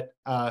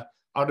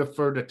I'll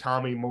defer to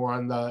Tommy more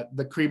on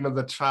the cream of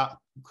the top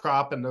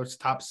crop and those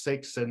top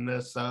 6 in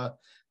this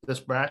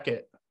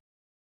bracket.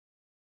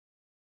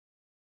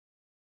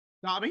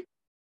 Tommy?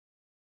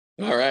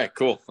 All right,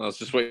 cool. I was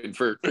just waiting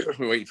for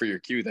your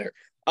cue there.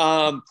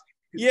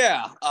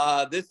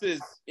 This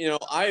is,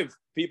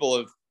 people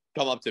have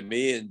come up to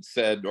me and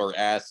said or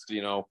asked,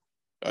 are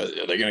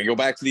they going to go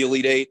back to the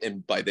Elite 8?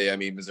 And by they, I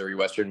mean Missouri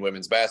Western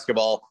women's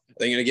basketball. Are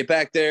they going to get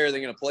back there? Are they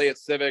going to play at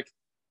Civic?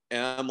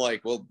 And I'm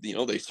like, well,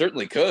 they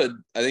certainly could.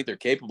 I think they're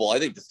capable. I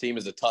think this team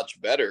is a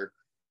touch better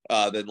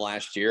than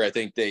last year. I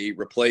think they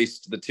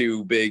replaced the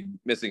 2 big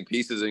missing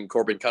pieces in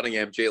Corbin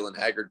Cunningham, Jalen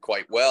Haggard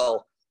quite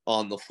well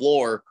on the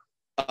floor.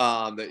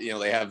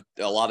 They have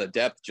a lot of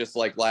depth just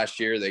like last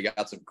year. They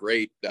got some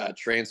great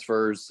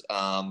transfers.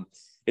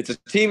 It's a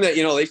team that,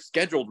 they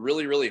scheduled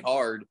really, really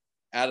hard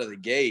out of the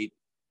gate.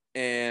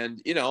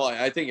 And,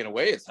 I think in a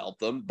way it's helped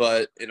them,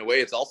 but in a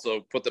way it's also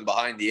put them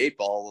behind the 8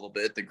 ball a little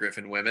bit. The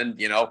Griffin women,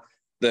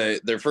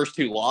 their first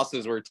 2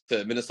 losses were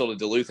to Minnesota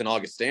Duluth and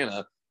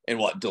Augustana, and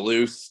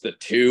Duluth's the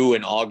 2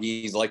 and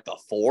Augie's like the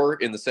 4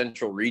 in the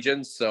Central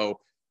region. So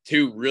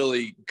 2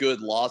 really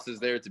good losses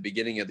there at the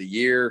beginning of the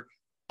year.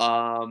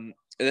 And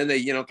then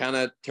they, kind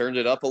of turned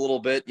it up a little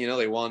bit.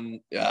 They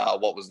won,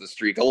 what was the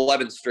streak?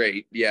 11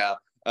 straight. Yeah.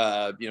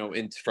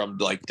 From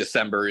like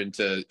December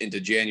into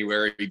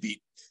January,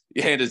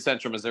 handed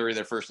Central Missouri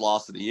their first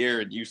loss of the year,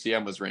 and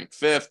UCM was ranked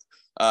 5th.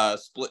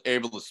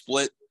 Able to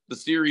split the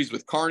series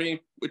with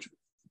Kearney, which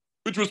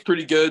was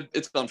pretty good.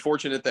 It's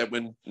unfortunate that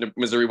when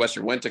Missouri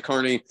Western went to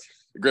Kearney,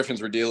 the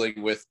Griffins were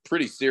dealing with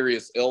pretty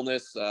serious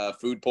illness,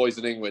 food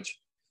poisoning, which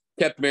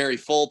kept Mary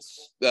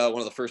Fultz, one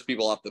of the first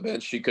people off the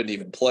bench. She couldn't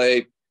even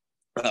play.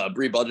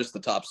 Bree Budges, the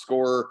top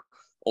scorer,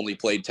 only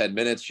played 10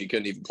 minutes. She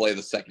couldn't even play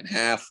the second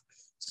half.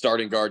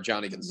 Starting guard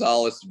Johnny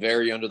Gonzalez,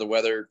 very under the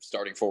weather.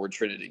 Starting forward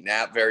Trinity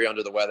Knapp, very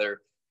under the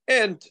weather.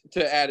 And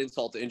to add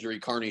insult to injury,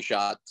 Kearney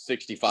shot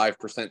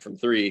 65% from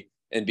 3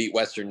 and beat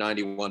Western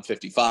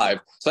 91-55.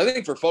 So I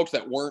think for folks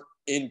that weren't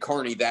in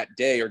Kearney that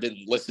day or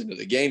didn't listen to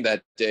the game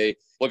that day,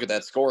 look at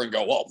that score and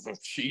go, well,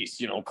 geez,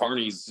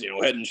 Kearney's,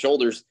 head and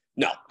shoulders.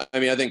 No,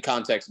 I think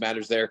context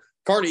matters there.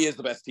 Kearney is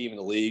the best team in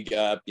the league.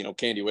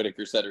 Candy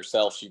Whitaker said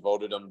herself, she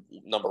voted them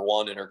number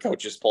 1 in her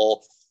coaches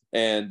poll.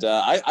 And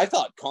I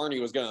thought Kearney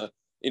was going to,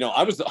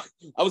 I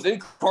was in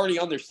Kearney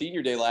on their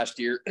senior day last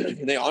year,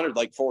 and they honored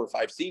like 4 or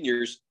 5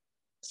 seniors.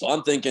 So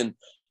I'm thinking,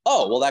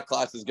 oh, well, that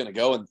class is going to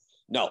go. And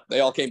no, they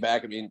all came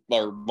back.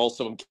 Or most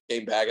of them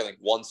came back. I think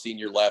 1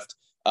 senior left.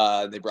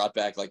 They brought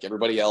back like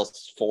everybody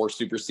else, 4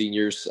 super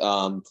seniors.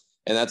 And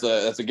that's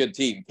a good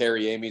team.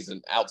 Carrie Amy's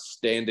an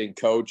outstanding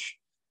coach.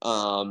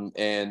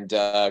 And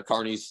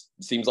Kearney's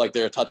seems like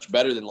they're a touch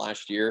better than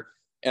last year.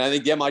 And I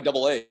think the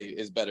MIAA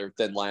is better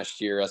than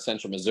last year.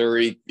 Central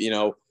Missouri,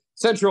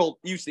 Central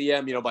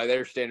UCM, by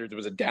their standards, it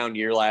was a down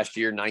year last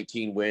year,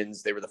 19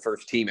 wins. They were the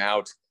first team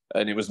out,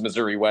 and it was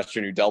Missouri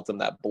Western who dealt them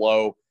that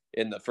blow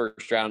in the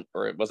first round.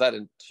 Or was that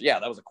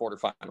that was a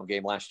quarterfinal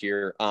game last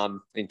year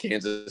in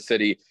Kansas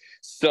City.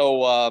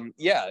 So,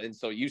 and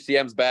so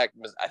UCM's back.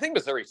 I think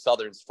Missouri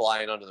Southern's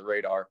flying under the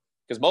radar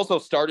because Moso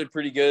started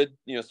pretty good,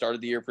 started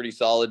the year pretty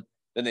solid.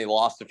 Then they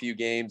lost a few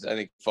games. I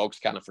think folks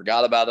kind of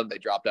forgot about them. They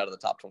dropped out of the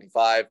top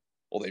 25.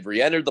 Well, they've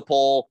re-entered the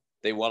poll.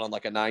 They won on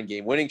like a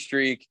 9-game winning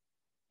streak.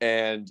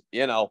 And,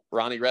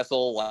 Ronnie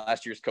Ressel,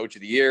 last year's coach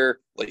of the year,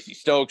 Lacey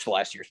Stokes,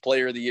 last year's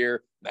player of the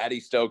year, Maddie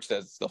Stokes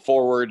as the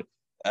forward.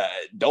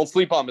 Don't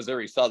sleep on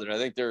Missouri Southern. I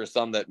think there are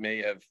some that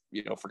may have,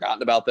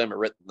 forgotten about them or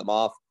written them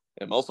off.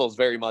 And Moso's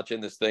very much in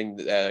this thing,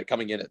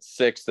 coming in at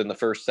 6th in the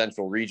first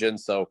Central region.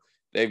 So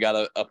they've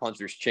got a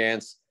puncher's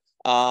chance.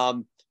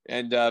 And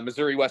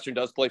Missouri Western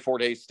does play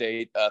Fort Hays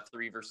State,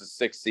 3 versus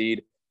 6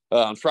 seed.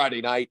 On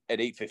Friday night at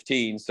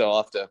 8:15. So I'll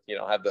have to,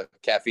 have the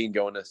caffeine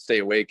going to stay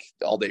awake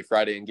all day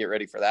Friday and get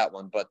ready for that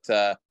one. But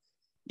that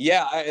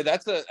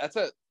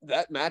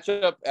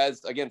matchup,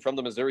 as again, from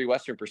the Missouri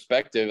Western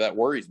perspective, that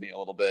worries me a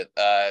little bit.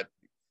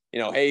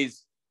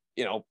 Hays,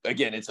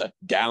 again, it's a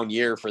down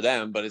year for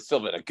them, but it's still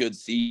been a good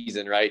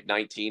season, right?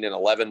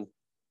 19-11.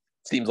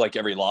 Seems like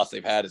every loss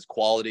they've had is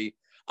quality.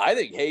 I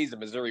think Hays and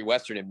Missouri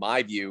Western, in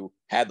my view,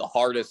 had the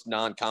hardest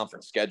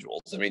non-conference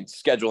schedules.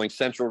 Scheduling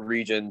Central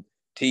region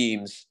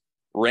teams,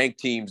 ranked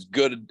teams,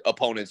 good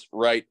opponents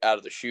right out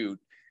of the chute.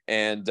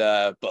 And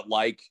but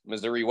like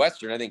Missouri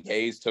Western, I think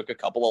Hays took a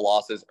couple of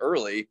losses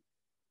early.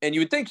 And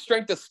you would think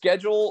strength of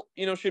schedule,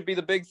 should be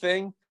the big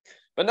thing.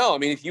 But no,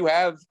 if you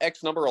have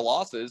X number of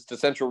losses to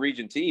Central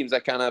region teams,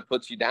 that kind of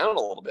puts you down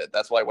a little bit.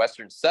 That's why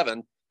Western's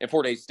 7 and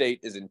Fort Hays State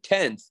is in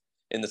 10th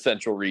in the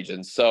Central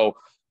region. So,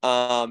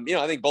 I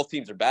think both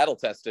teams are battle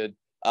tested.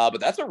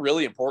 But that's a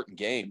really important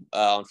game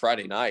on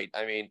Friday night.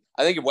 I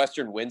think if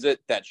Western wins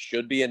it, that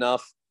should be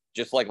enough.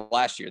 Just like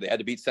last year, they had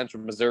to beat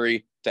Central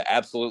Missouri to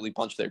absolutely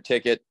punch their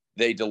ticket.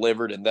 They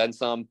delivered and then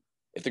some.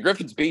 If the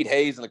Griffins beat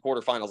Hays in the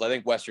quarterfinals, I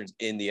think Western's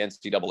in the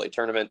NCAA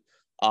tournament.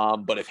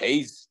 But if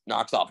Hays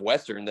knocks off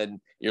Western, then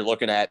you're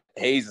looking at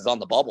Hays is on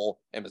the bubble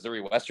and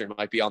Missouri Western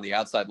might be on the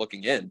outside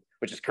looking in,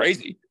 which is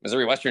crazy.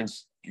 Missouri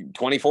Western's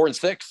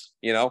 24-6,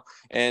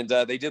 and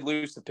they did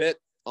lose to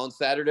Pitt on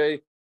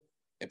Saturday.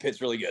 And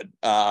Pitt's really good.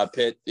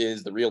 Pitt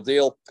is the real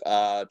deal.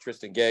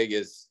 Tristan Gegg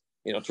is,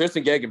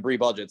 Tristan Gegg and Bree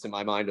Budgetts, in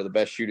my mind, are the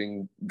best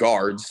shooting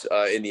guards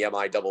in the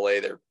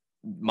MIAA. They're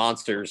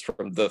monsters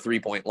from the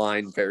 3-point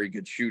line, very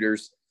good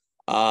shooters.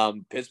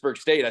 Pittsburgh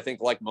State, I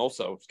think, like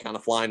Moso, is kind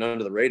of flying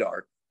under the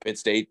radar. Pitt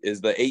State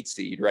is the 8th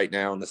seed right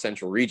now in the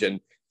Central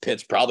region.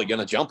 Pitt's probably going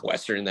to jump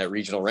Western in that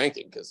regional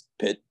ranking because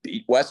Pitt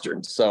beat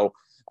Western. So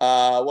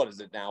what is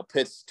it now?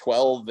 Pitt's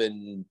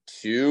 12-2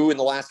 in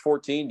the last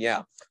 14.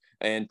 Yeah.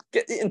 And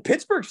in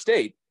Pittsburgh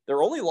State,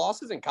 their only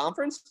losses in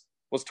conference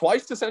was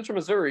twice to Central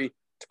Missouri,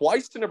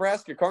 twice to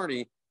Nebraska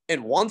Kearney,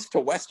 and once to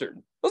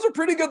Western. Those are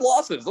pretty good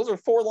losses. Those are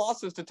 4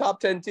 losses to top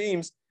 10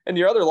 teams, and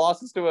your other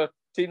losses to a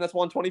team that's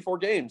won 24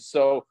 games.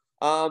 So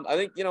I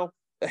think,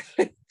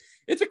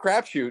 it's a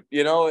crapshoot,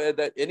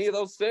 that any of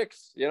those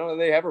 6,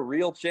 they have a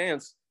real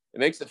chance It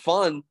makes it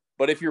fun.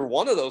 But if you're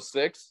one of those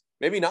 6,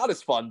 maybe not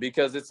as fun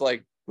because it's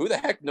like, who the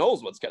heck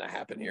knows what's going to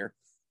happen here?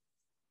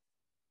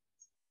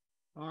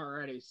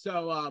 Alrighty.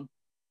 So, I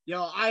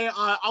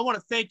want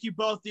to thank you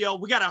both.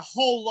 We got a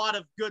whole lot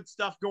of good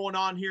stuff going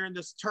on here in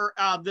this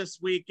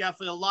week.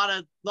 Definitely a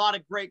lot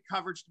of great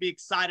coverage to be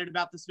excited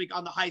about this week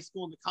on the high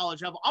school and the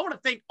college level. I want to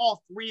thank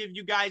all 3 of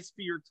you guys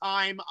for your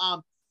time.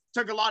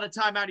 Took a lot of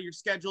time out of your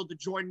schedule to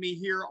join me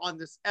here on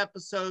this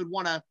episode.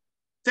 Want to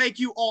thank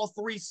you all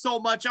 3 so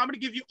much. I'm going to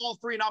give you all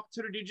 3 an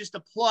opportunity just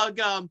to plug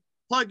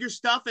your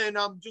stuff and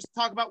just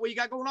talk about what you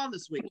got going on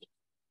this week.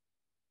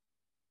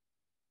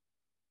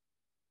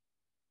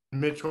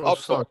 Mitch will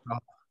start.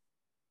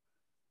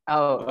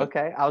 Oh,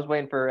 okay. I was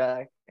waiting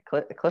for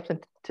Clifton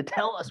to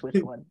tell us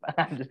which one.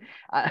 I'm just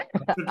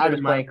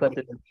playing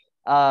Clifton.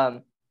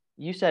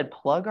 You said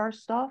plug our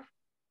stuff?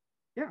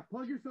 Yeah,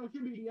 plug your social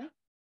media.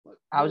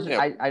 How do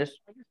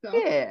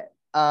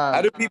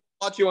people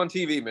watch you on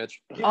TV,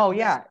 Mitch? Oh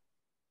yeah,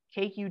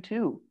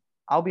 KQ2.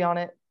 I'll be on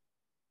it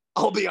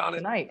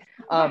tonight.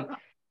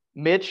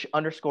 Mitch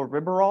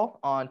 _Riberal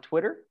on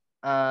Twitter.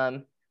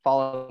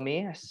 Follow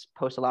me. I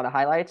post a lot of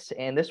highlights.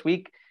 And this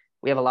week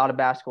we have a lot of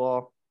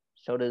basketball.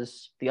 So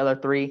does the other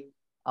 3.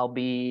 I'll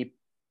be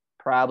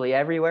probably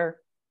everywhere.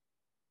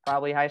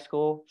 Probably high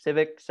school,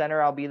 Civic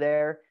Center. I'll be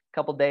there a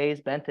couple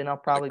days. Benton, I'll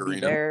probably be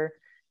there.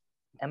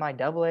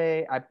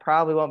 MIAA. I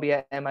probably won't be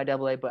at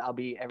MIAA, but I'll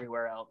be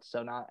everywhere else.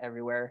 So not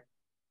everywhere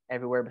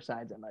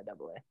besides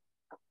MIAA.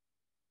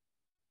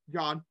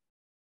 Jon.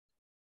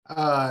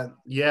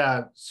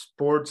 Yeah,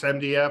 Sports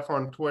MDF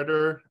on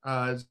Twitter.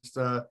 It's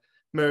the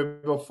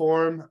Maryville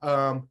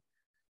Forum.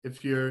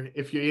 If you're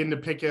into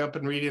picking up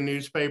and reading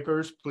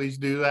newspapers, please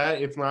do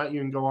that. If not, you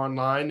can go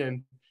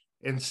online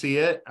and see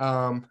it.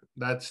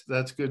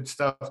 That's good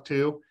stuff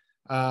too.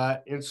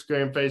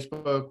 Instagram,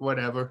 Facebook,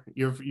 whatever.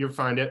 You'll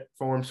find it.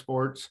 Forum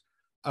Sports.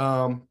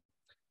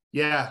 Yeah,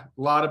 a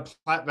lot of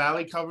Platte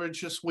Valley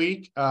coverage this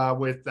week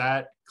with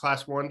that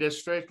Class 1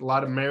 district. A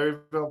lot of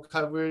Maryville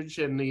coverage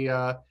in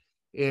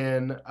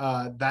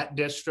that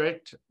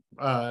district.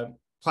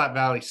 Platte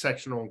Valley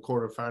sectional and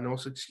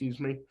quarterfinals, excuse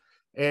me.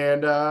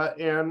 And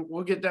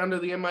we'll get down to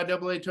the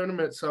MIAA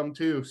tournament some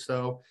too.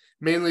 So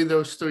mainly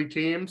those 3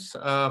 teams.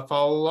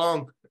 Follow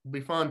along. It'll be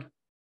fun.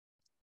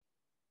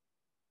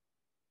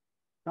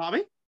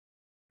 Tommy?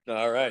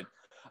 All right.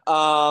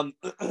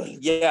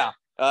 Yeah.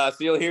 So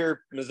you'll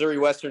hear Missouri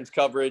Western's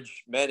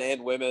coverage, men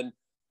and women.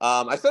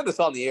 I said this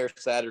on the air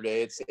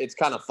Saturday. It's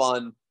kind of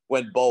fun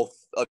when both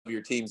of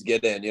your teams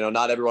get in.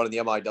 Not everyone in the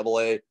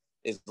MIAA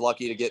is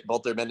lucky to get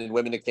both their men and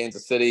women to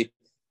Kansas City.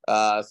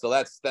 So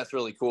that's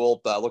really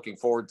cool. Looking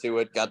forward to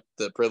it. Got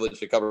the privilege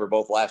to cover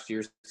both last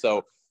year.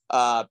 So,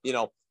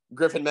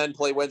 Griffin men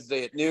play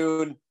Wednesday at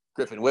noon.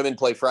 Griffin women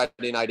play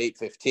Friday night,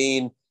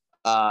 8:15.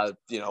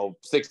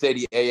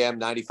 680 AM,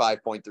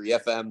 95.3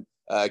 FM.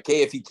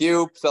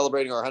 KFEQ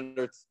celebrating our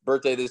 100th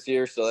birthday this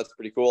year. So that's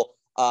pretty cool.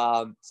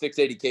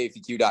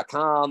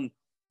 680kfeq.com,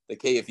 the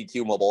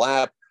KFEQ mobile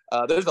app.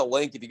 There's a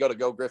link if you go to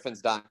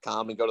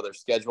gogriffins.com and go to their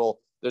schedule.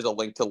 There's a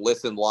link to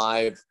listen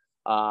live.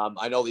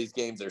 I know these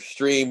games are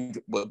streamed,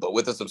 but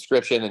with a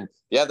subscription, and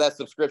you have that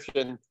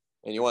subscription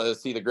and you want to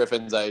see the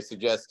Griffins, I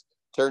suggest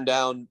turn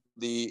down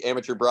the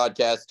amateur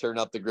broadcast, turn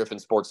up the Griffin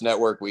Sports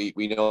Network. We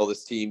know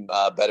this team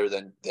better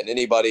than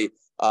anybody.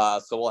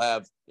 So we'll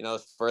have,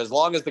 for as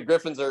long as the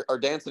Griffins are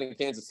dancing in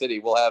Kansas City,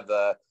 we'll have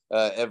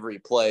every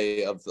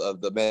play of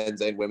the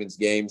men's and women's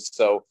games.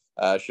 So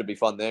should be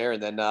fun there.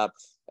 And then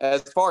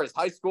as far as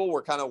high school,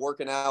 we're kind of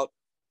working out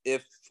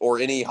if or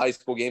any high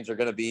school games are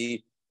going to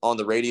be on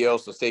the radio.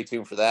 So stay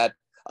tuned for that.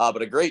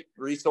 But a great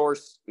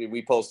resource.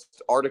 We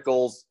post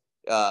articles,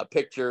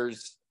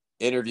 pictures,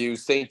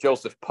 interviews,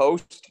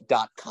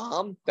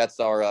 stjosephpost.com. That's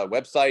our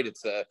website.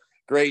 It's a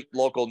great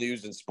local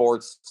news and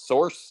sports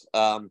source.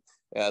 So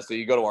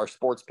you go to our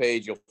sports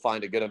page, you'll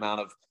find a good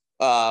amount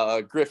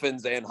of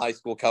Griffins and high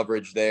school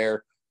coverage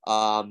there.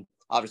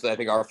 Obviously, I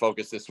think our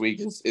focus this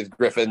week is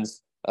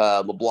Griffins,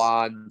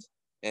 LeBlond,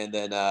 and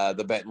then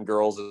the Benton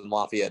girls and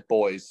Lafayette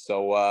boys.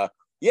 So,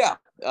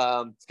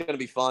 it's going to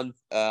be fun.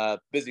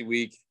 Busy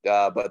week,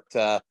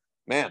 but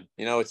man,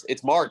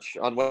 it's March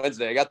on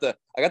Wednesday. I got the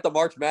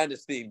March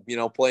Madness theme,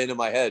 playing in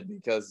my head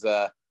because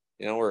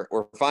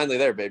we're finally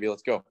there, baby.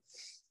 Let's go.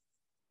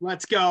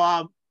 Let's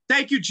go.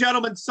 Thank you,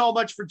 gentlemen, so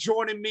much for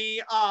joining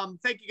me.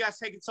 Thank you guys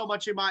taking so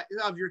much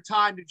of your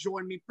time to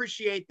join me.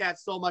 Appreciate that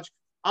so much.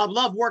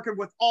 Love working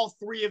with all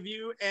 3 of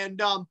you,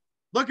 and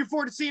looking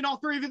forward to seeing all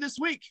 3 of you this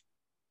week.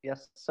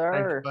 Yes,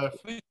 sir.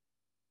 Thanks,